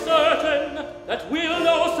I am certain that we'll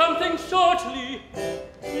know something shortly.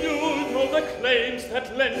 You'll know the claims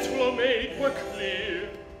that Lentulo made were clear.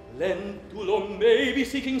 Lentulo may be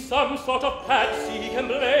seeking some sort of patsy he can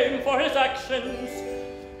blame for his actions.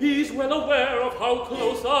 He's well aware of how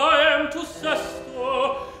close I am to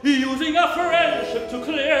Sesto, using a friendship to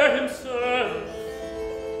clear himself.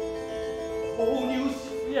 Oh, news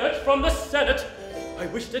yet from the Senate. I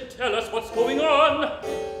wish to tell us what's going on.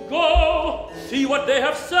 Go, see what they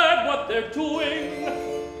have said, what they're doing.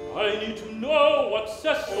 I need to know what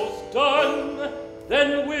Sesto's done,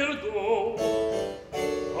 then we'll go.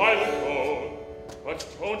 I'll go, but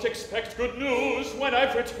don't expect good news when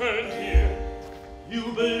I've returned here.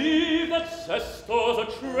 You believe that Sesto's a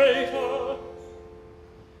traitor?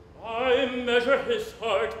 I measure his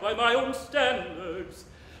heart by my own standards.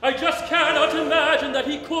 I just cannot imagine that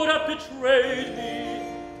he could have betrayed me.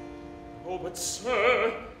 Oh, but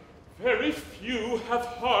sir, very few have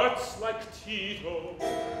hearts like Tito.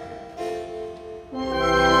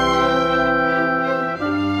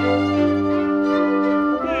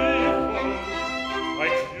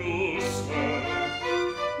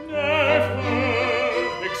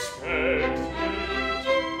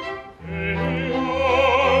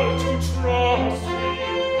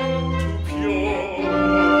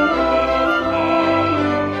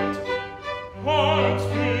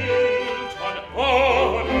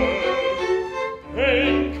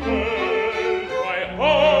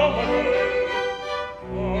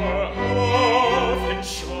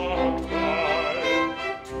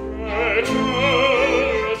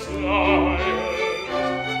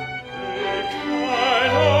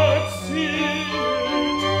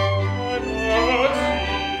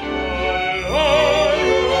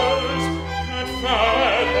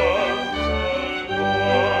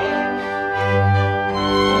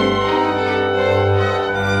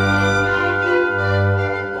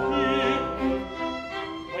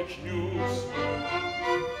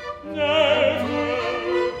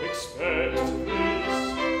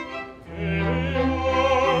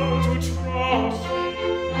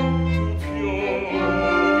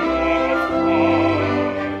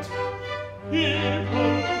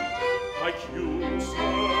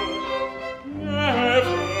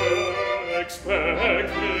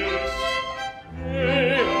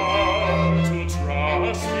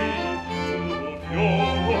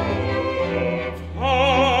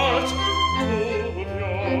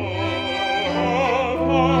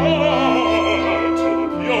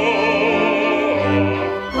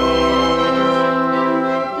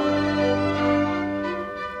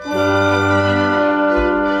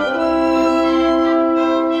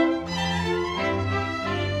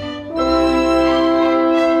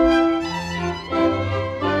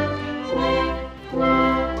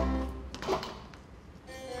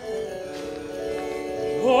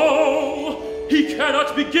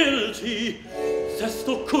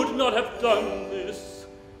 Sesto could not have done this.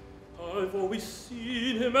 I've always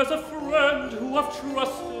seen him as a friend who I've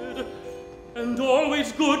trusted, and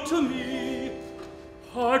always good to me.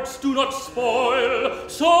 Hearts do not spoil,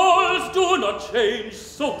 souls do not change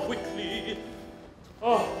so quickly.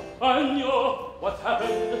 Oh, Agno, what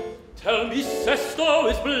happened? Tell me Sesto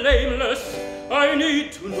is blameless. I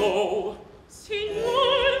need to know.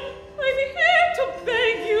 Signor, I'm here to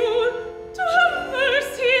beg you to have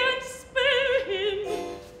mercy and spare him.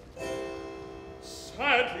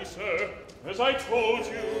 Sadly, sir, as I told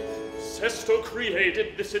you, Sesto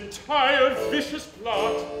created this entire vicious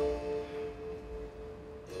plot.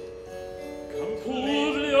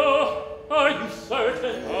 Publio, are you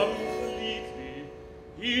certain? Completely.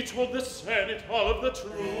 He told the Senate all of the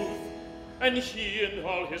truth, and he and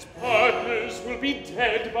all his partners will be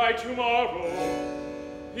dead by tomorrow.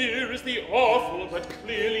 Here is the awful but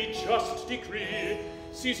clearly just decree.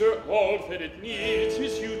 Caesar, all that it needs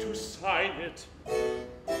is you to sign it.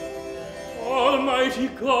 Almighty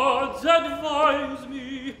gods, advise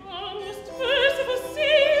me. Most merciful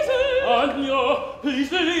Caesar! Agno,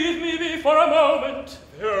 please leave me be for a moment.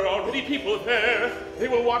 There are already people there. They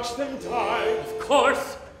will watch them die. Of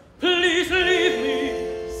course. Please leave me.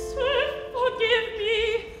 Sir, forgive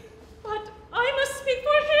me, but I must speak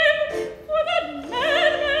for him, for that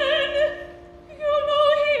madman. You know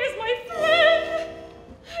he is my friend,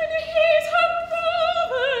 and he's her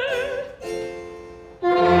brother.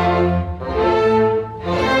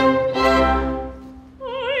 I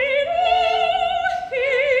know he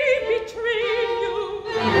betrayed you.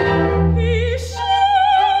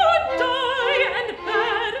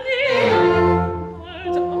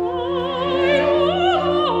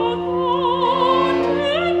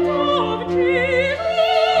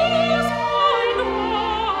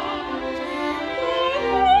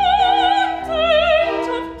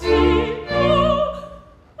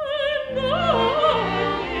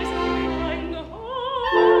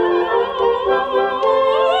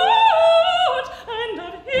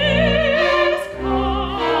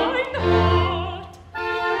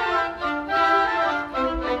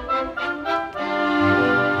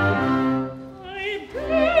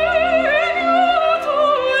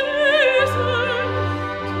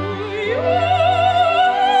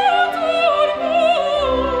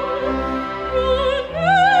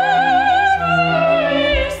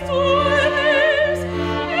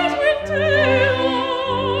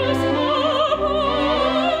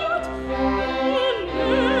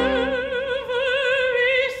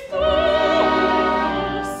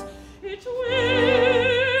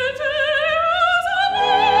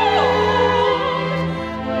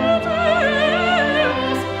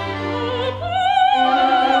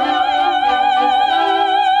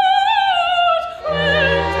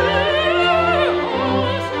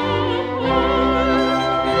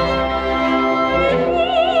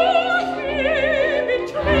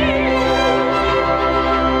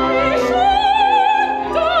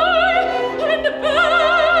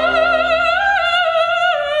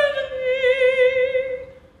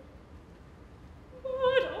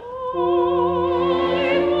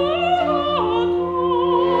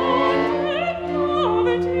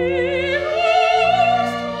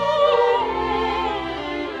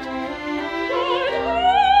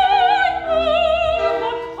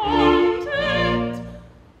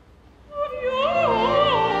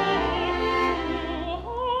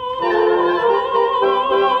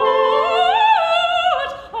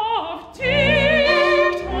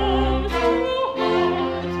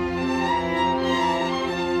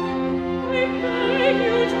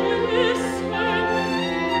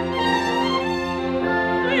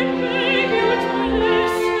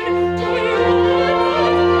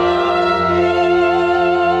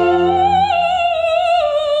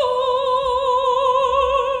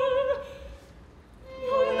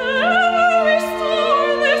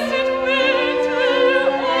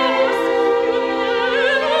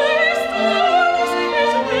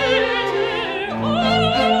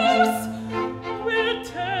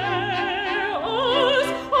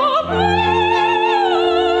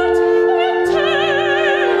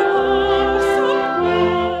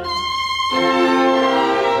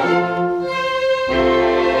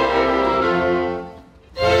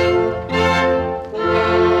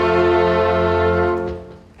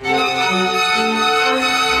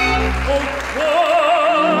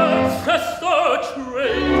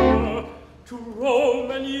 to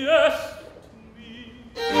Rome and yes, to me,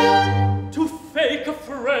 to fake a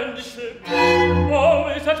friendship,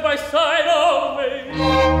 always at my side, always,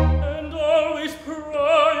 and always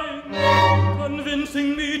crying,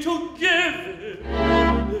 convincing me to give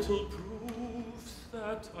him little proofs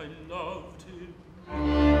that I loved him.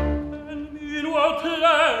 And meanwhile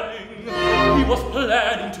he was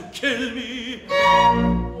planning to kill me.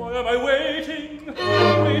 Why am I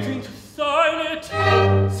waiting to sign it?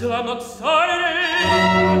 Still I'm not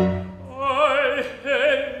signing. I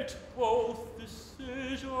hate both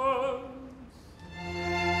decisions.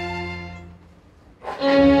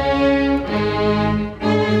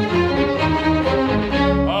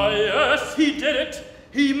 Ah, yes, he did it.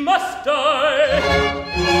 He must die.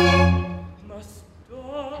 Must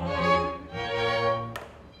die.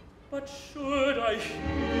 But should I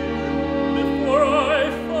hear before I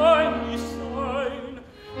finally sign?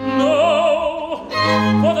 No,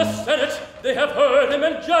 for the Senate, they have heard him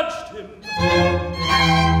and judged him.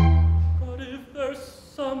 But if there's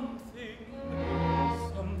something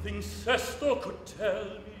Sesto could tell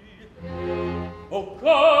me, oh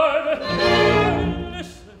God, I'll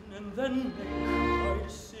listen and then make my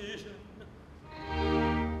decision.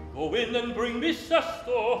 Go in and bring me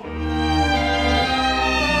Sesto.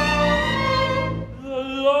 The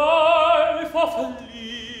life of a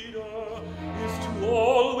leader is to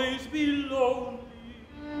always be lonely.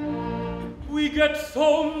 We get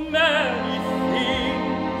so many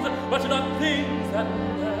things, but not things that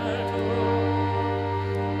matter.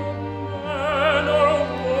 A man or a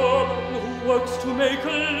woman who works to make a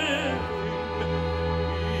living,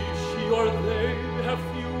 he, she or they have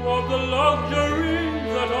few of the luxuries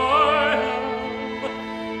that I have.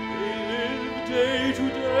 They live day to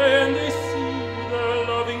day and they see their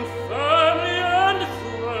loving family and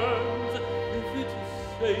friends, if it is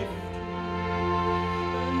safe to.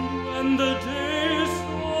 And when the day is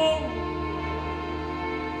over,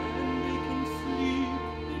 and they can sleep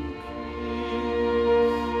in peace,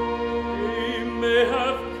 they may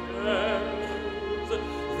have cares,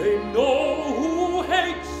 they know who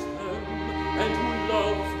hates them and who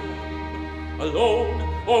loves them. Alone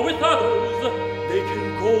or with others, they can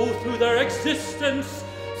go through their existence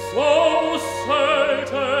so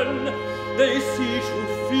certain they see true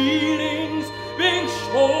feelings being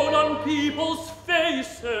shown on people's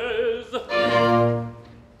faces.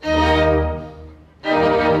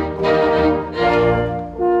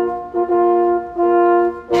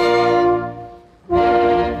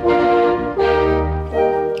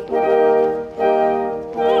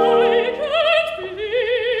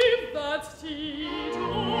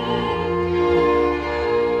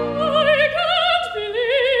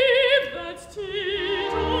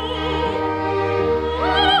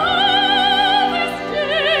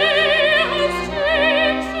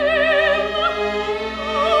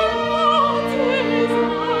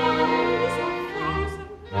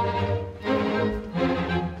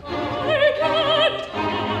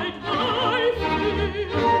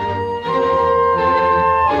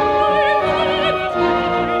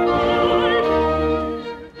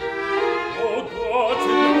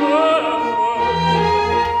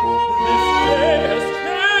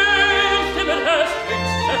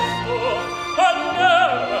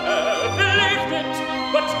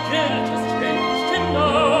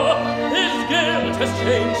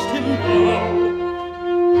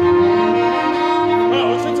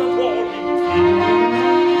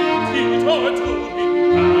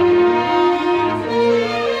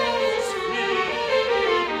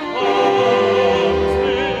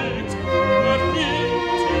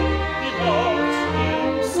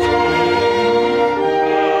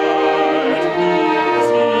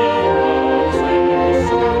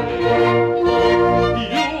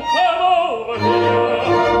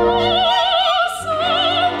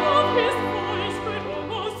 Sound of his voice.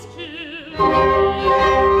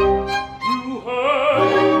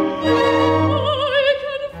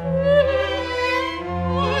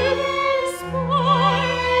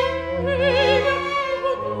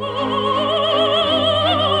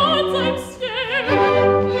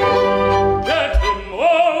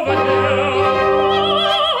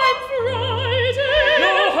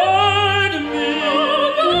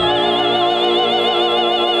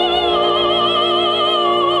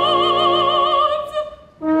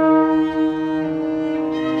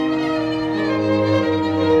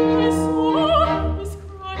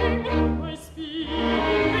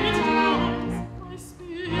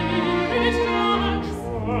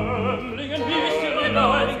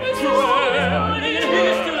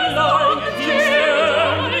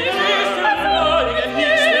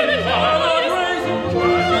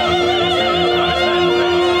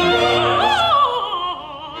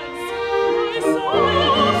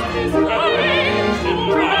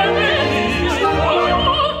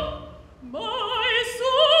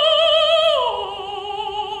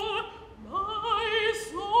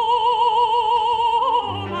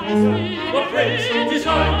 what grace he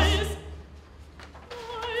desires.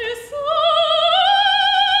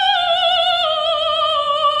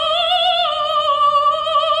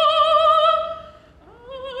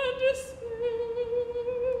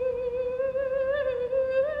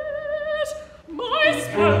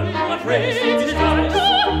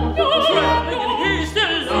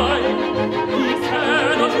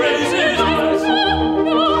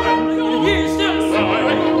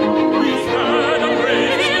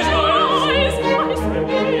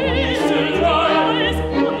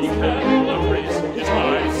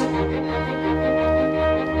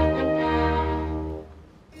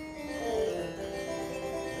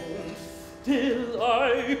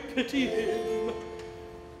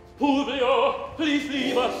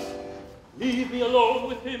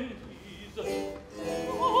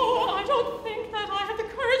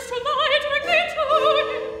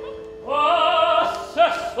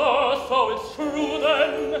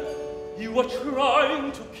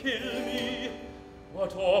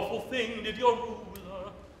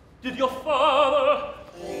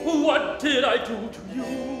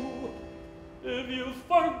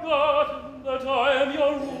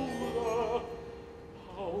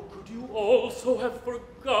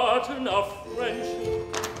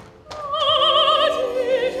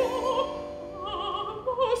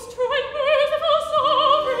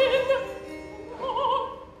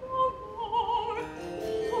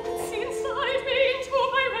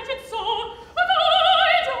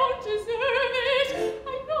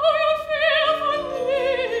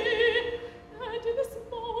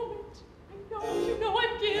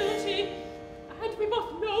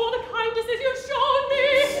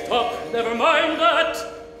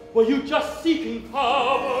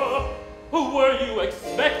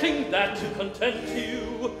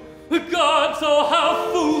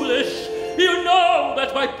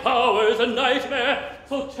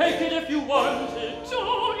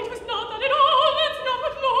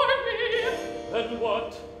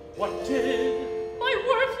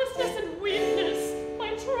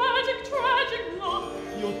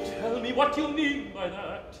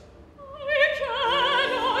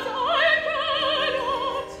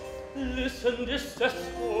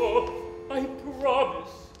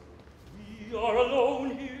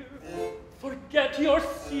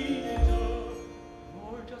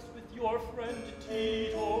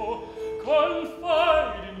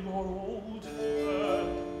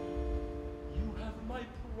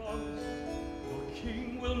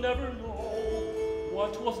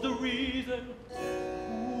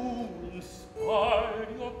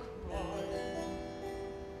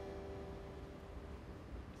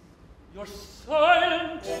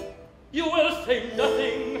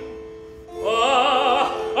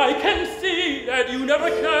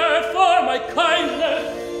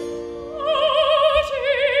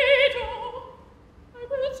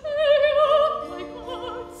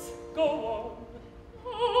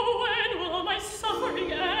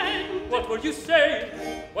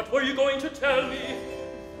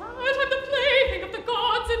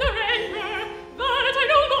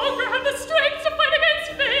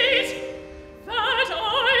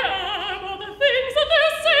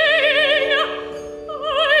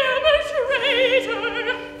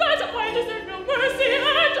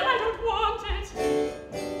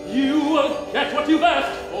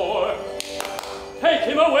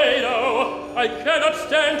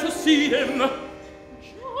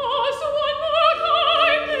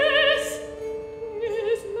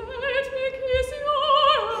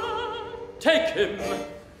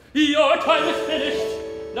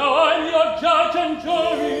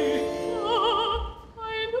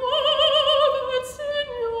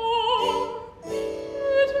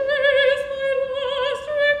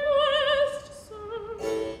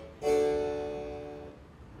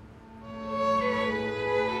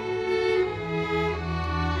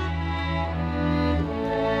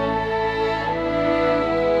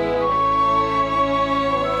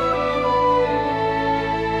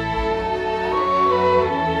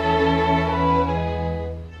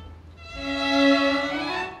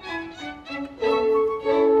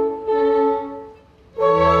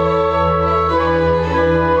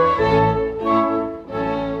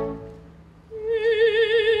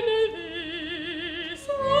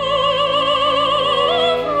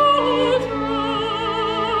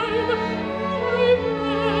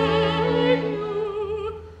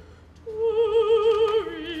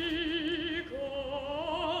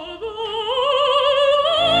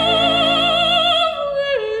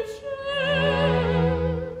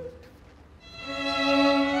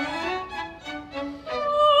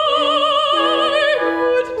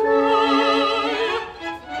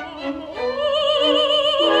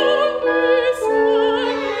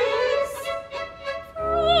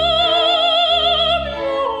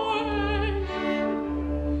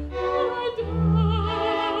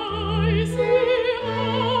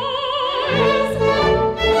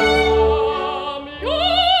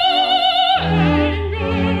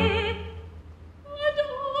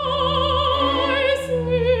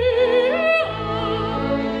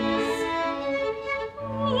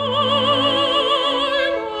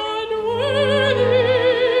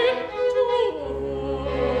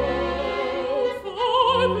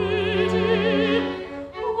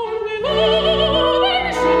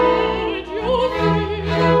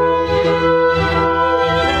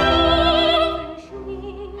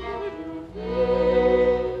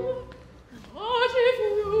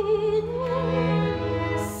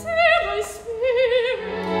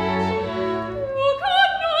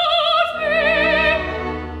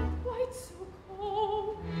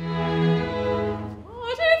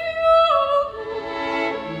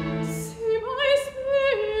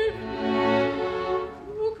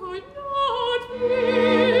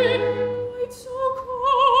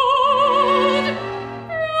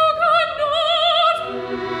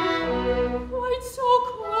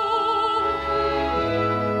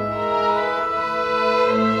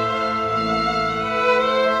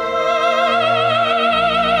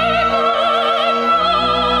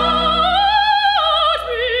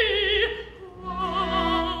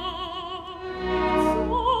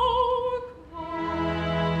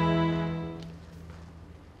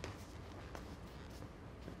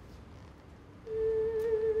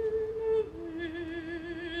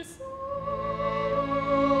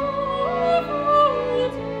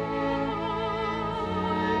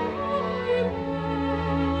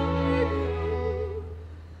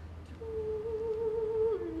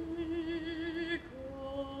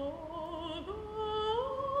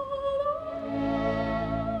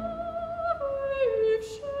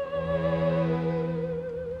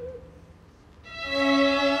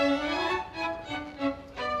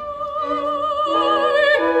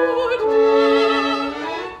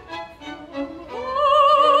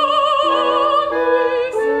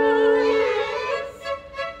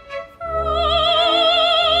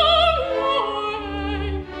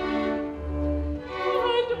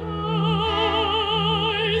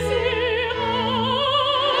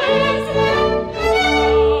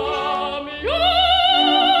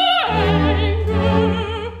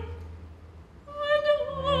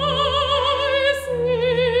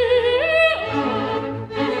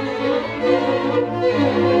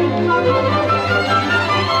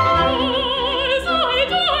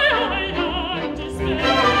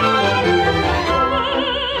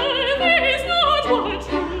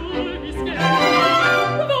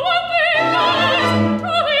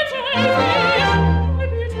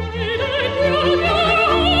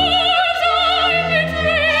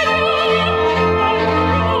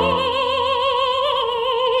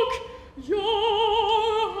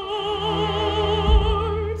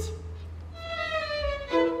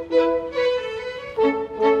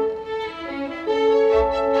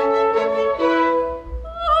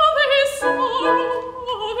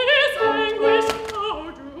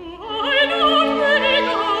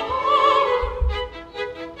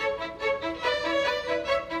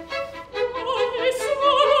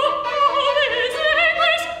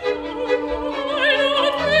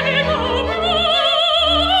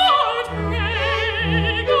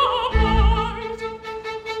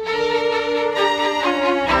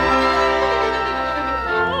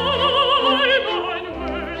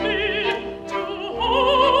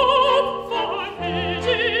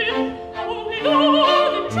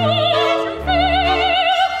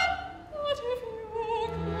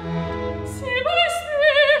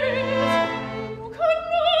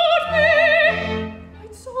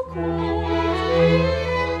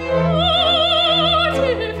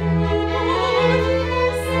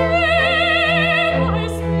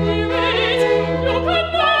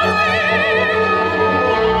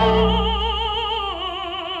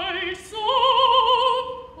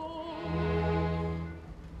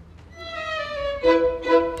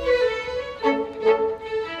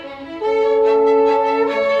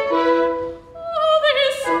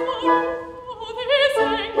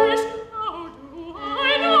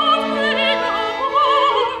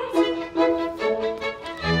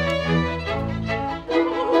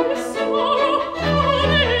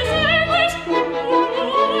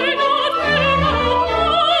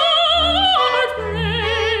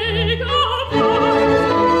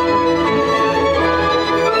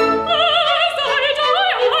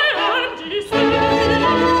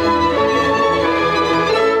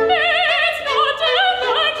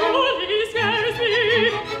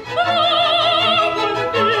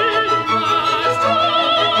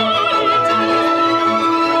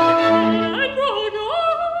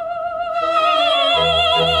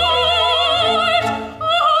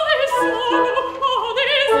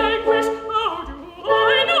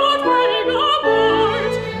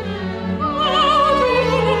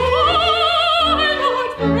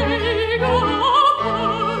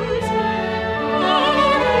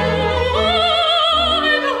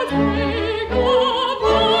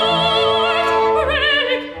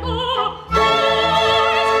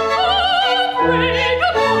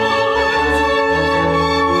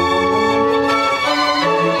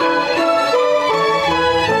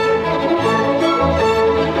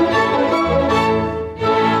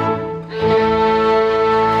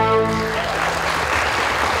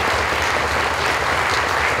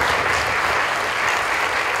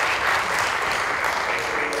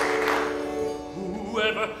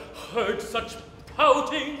 heard such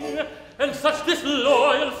pouting and such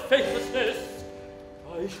disloyal faithlessness,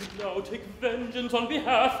 I should now take vengeance on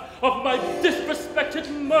behalf of my disrespected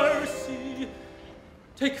Mercy.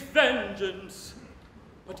 Take vengeance,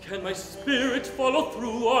 but can my spirit follow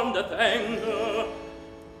through on that anger?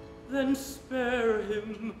 Then spare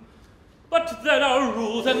him. But then our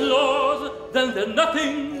rules and laws, then they're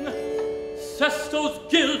nothing. Sesto's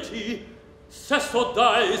guilty, Sesto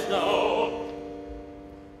dies now.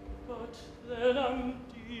 But then I'm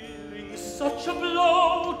dealing such a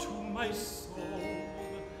blow to my soul.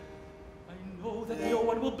 I know that no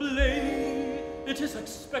one will blame me, it is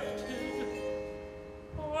expected.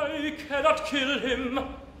 I cannot kill him,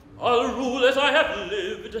 I'll rule as I have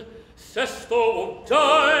lived. Sesto won't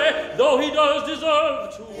die, though he does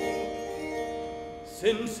deserve to.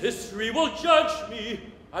 Since history will judge me,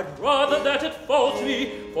 I'd rather that it fault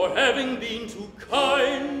me for having been too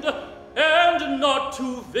kind and not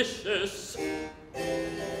too vicious.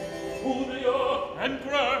 Julio,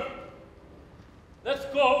 Emperor, let's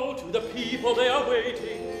go to the people, they are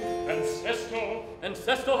waiting. and Sesto, And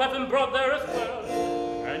Sesto have him brought there as well.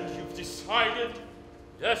 and you've decided?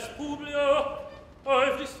 Yes, Publio,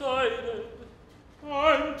 I've decided.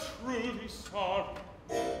 I'm truly sorry.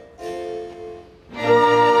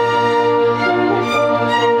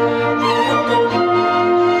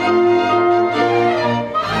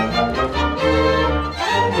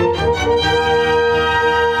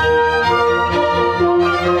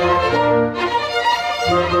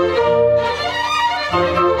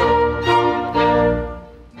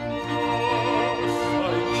 Yes,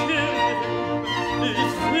 I killed him. Is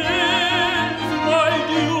this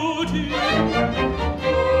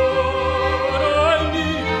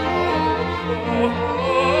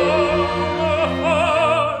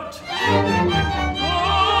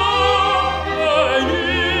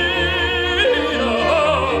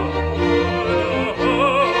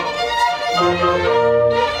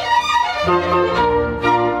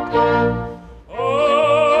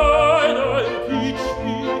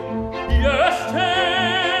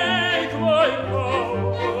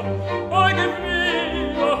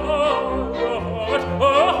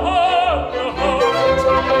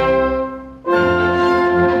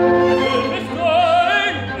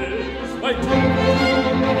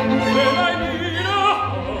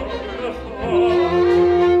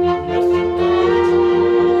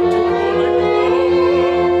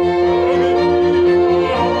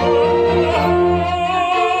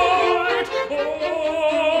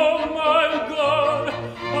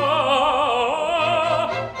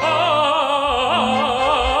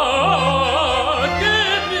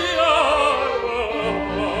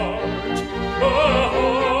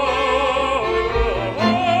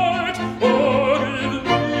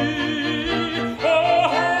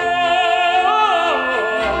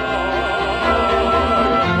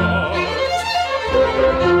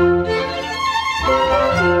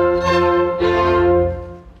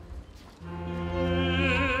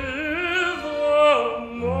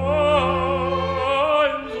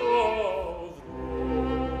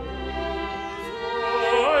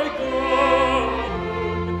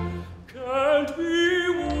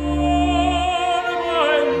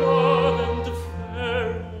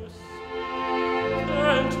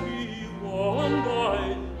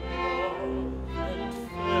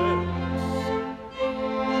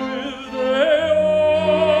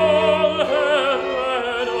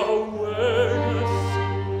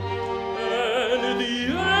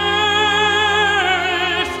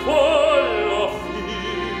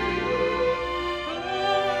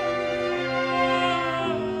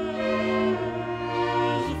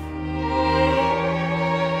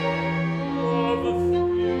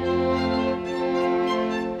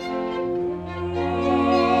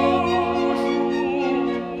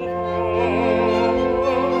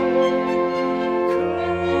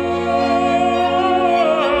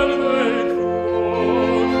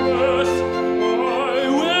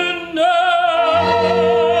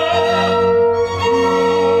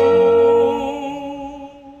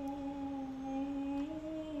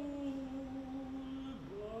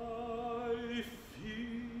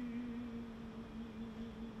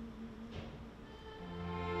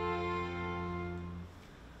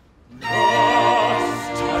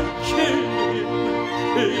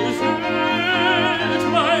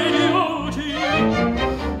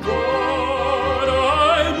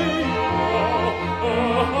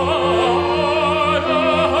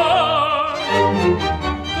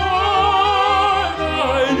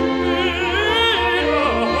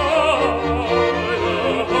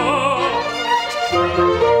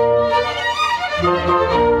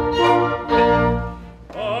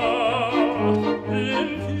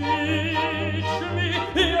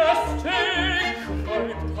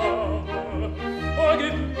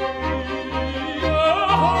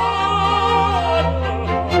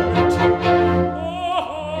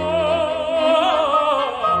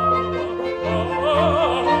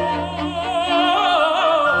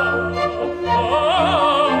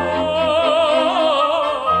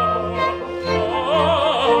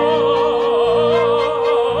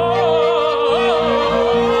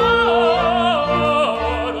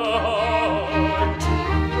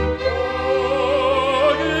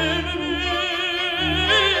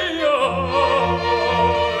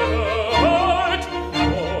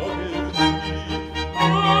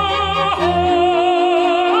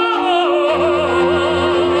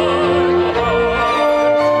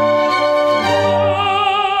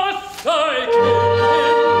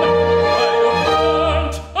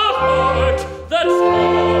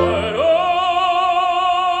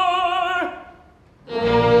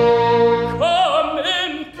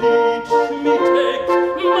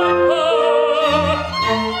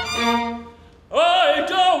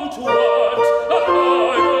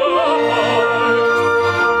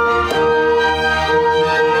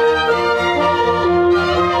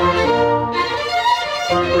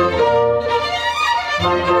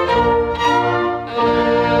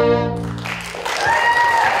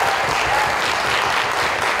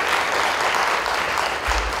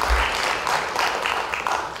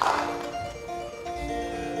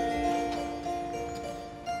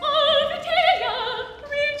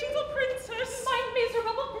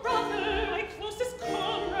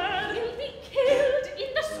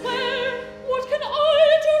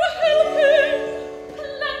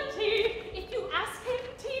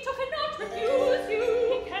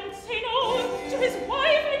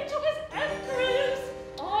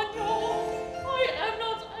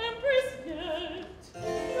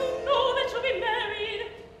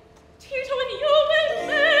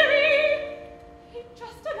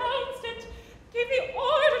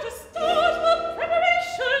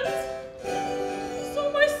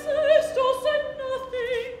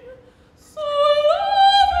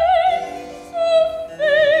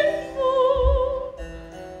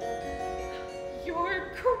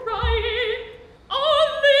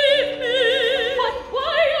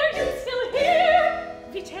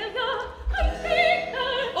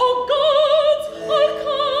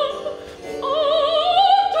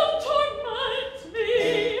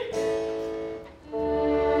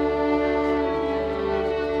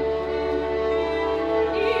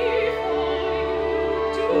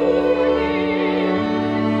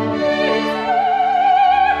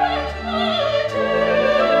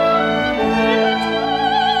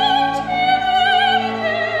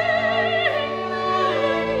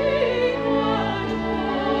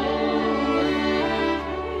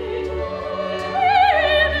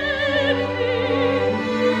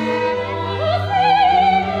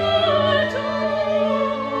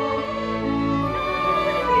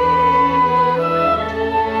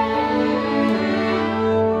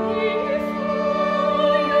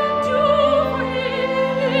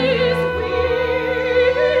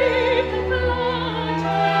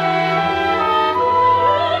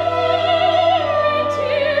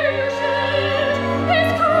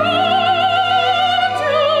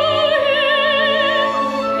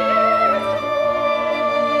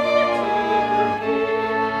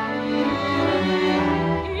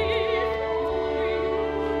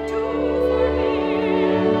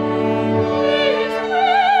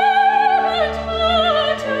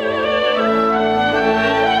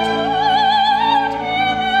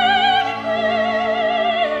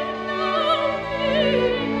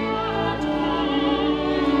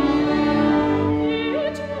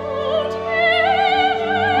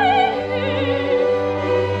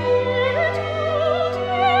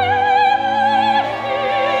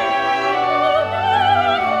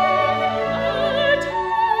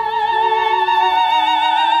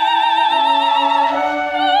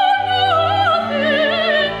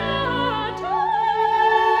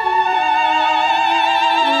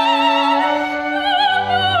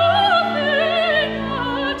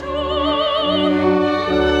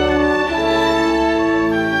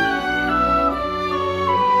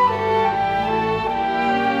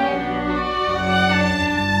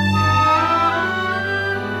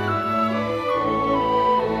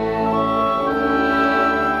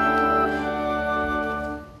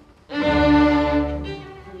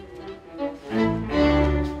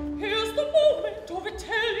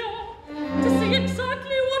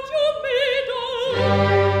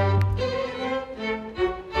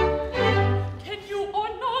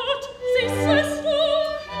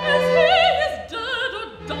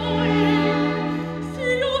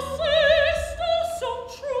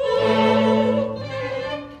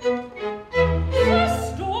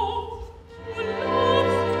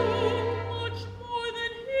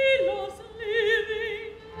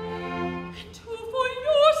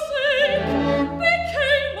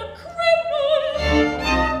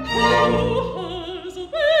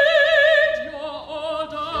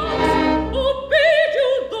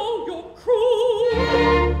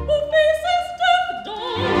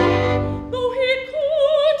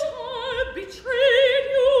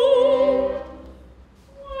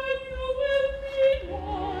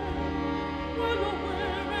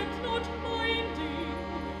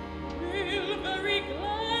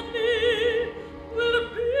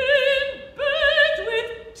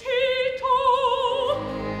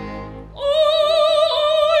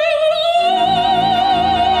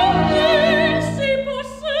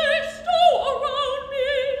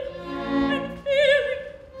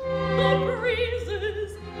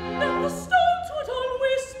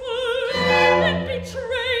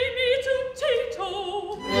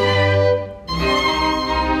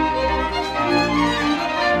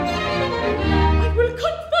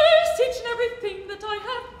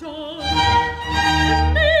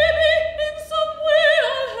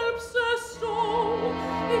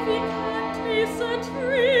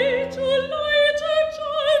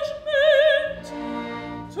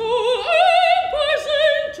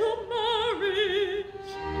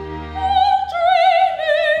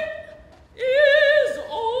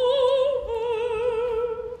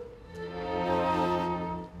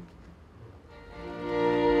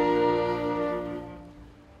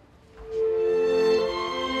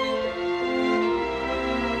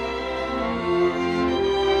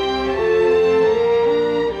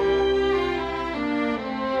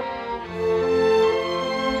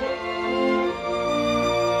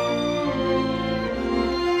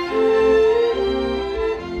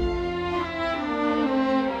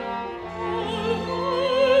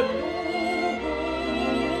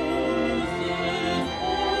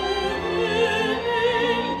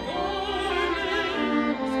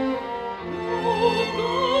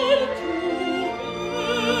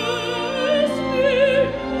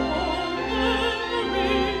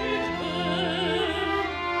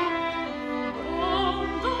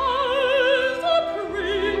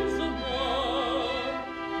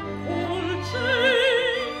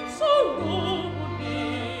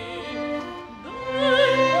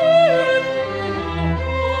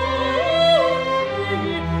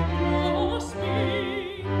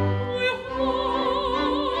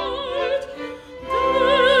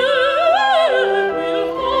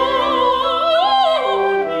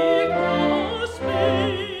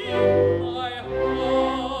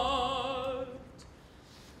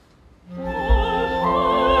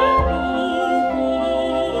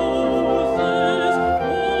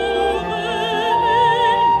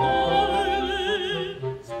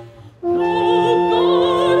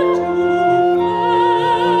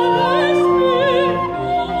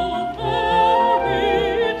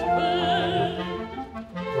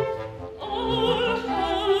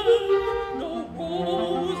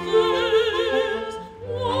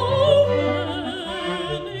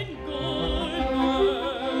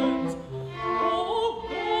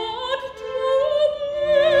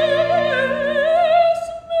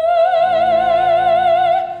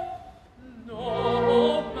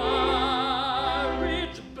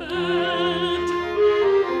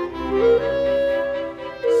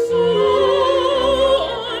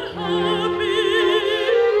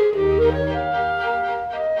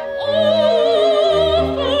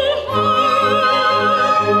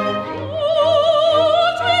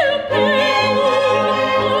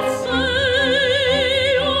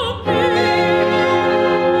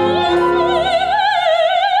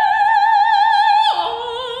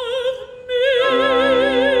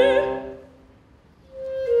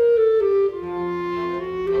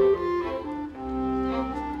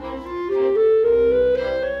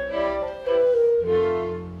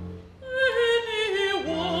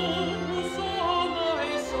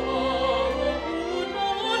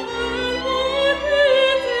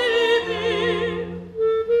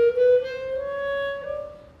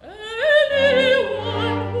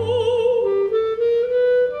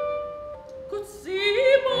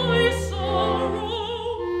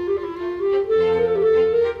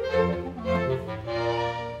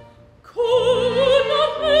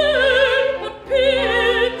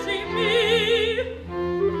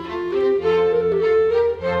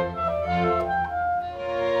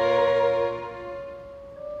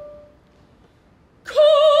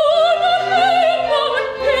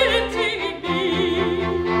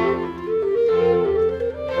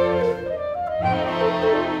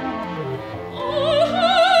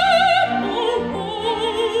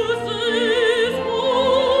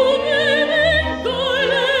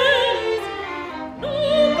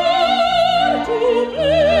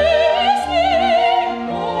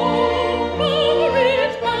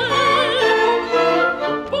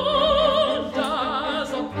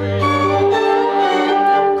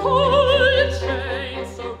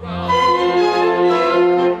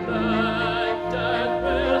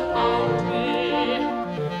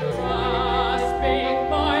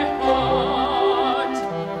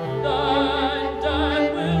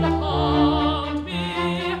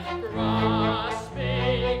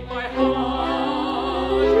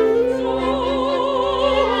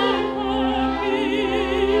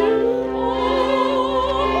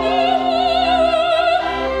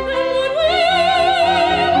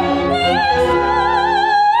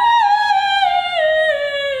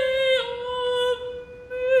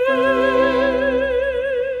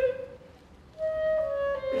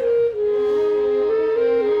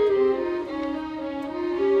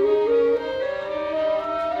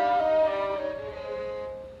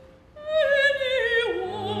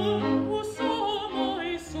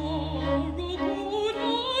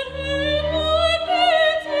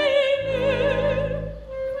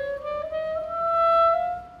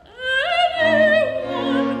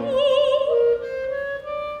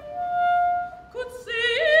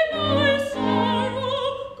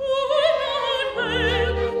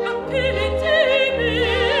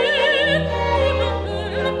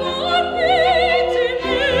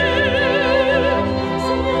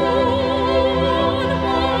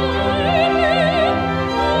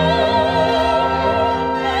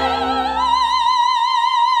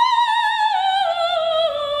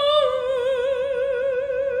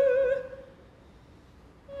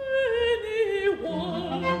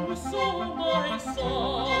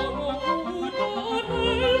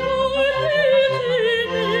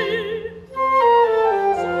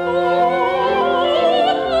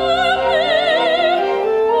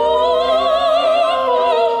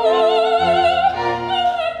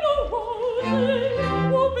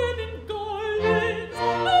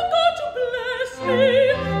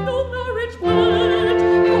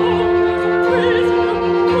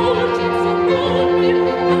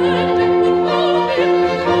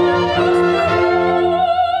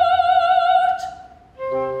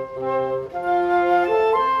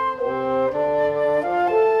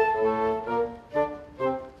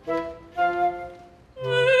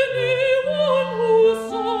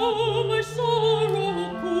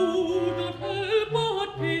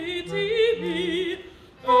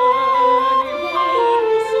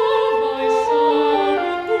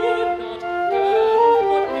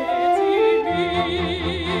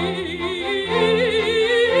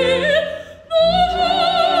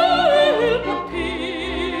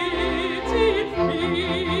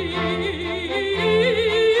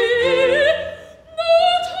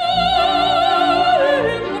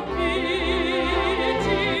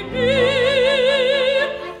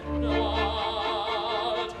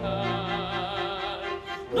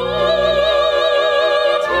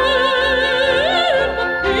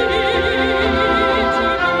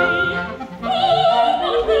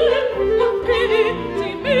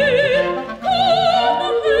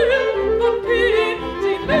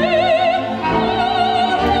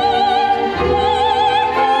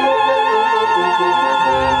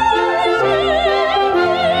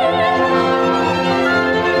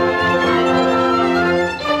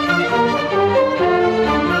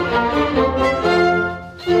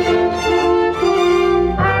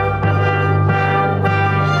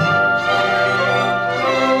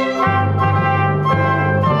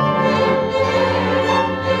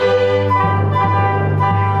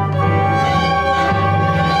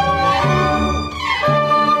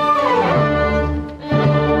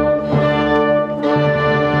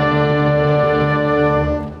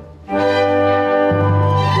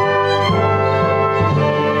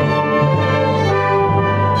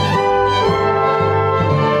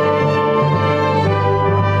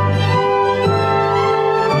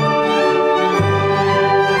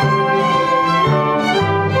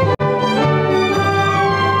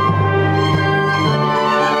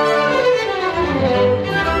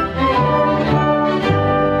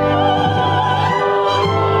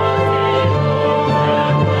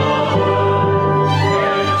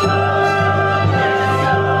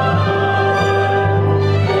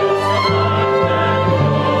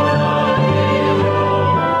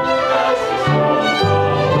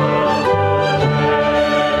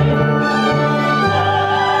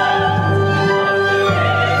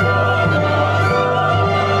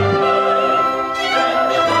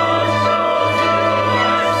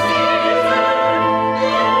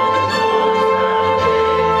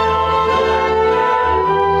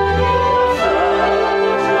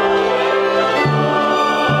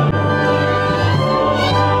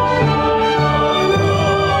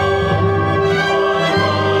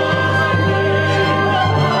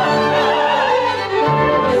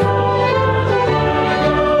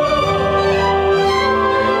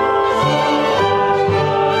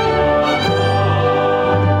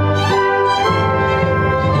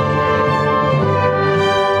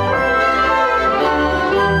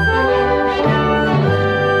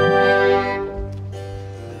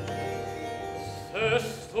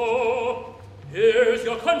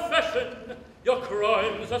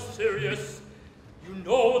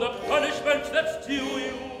the punishment that's due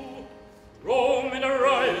you. Rome in a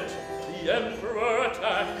riot, the emperor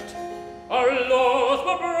attacked. Our laws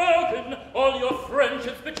were broken, all your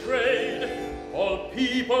friendships betrayed. All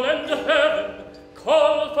people and heaven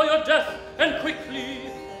call for your death, and quickly.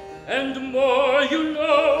 And more you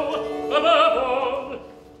know, above all,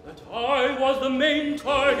 that I was the main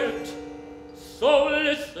target. So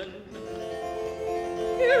listen.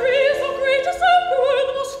 Here is a greatest emperor,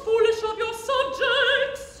 the most foolish of your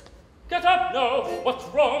subjects. Get up now. What's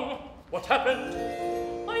wrong? What happened?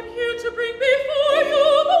 I'm here to bring before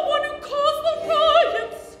you the one who caused the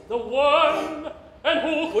riots. The one? And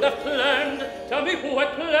who could have planned? Tell me who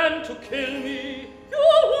had planned to kill me. You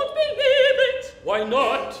won't believe it. Why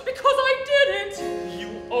not? Because I did it. You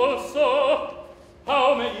also?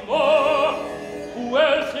 How many more? Who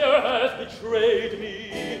else here has betrayed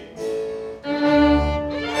me?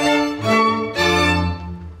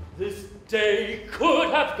 This day could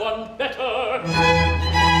have gone better.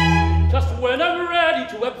 Just when I'm ready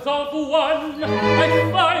to absolve one,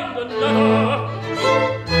 I find another.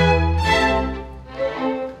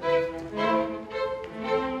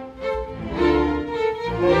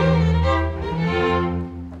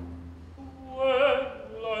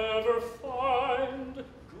 Will I ever find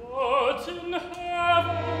God's in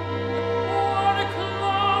heaven or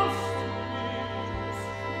close to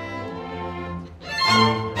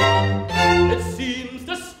me? It seems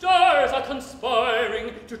the stars are conspiring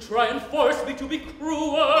to try and force me to be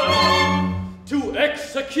cruel, to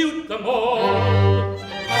execute them all.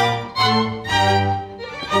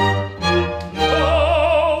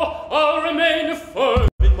 No, I'll remain firm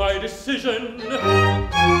in my decision.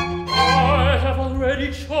 I have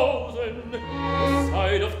already chosen the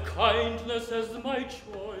side of kindness as my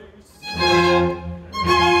choice.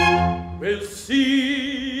 We'll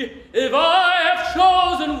see if I have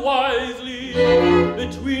chosen wisely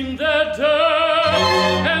between their dirt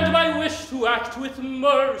and my wish to act with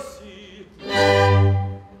mercy.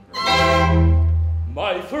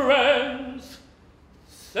 My friends,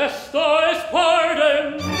 Sesta is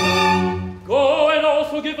pardoned. Go and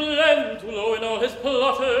also give Lentulo and all his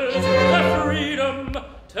plotters their freedom.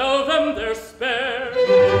 Tell them they're spared.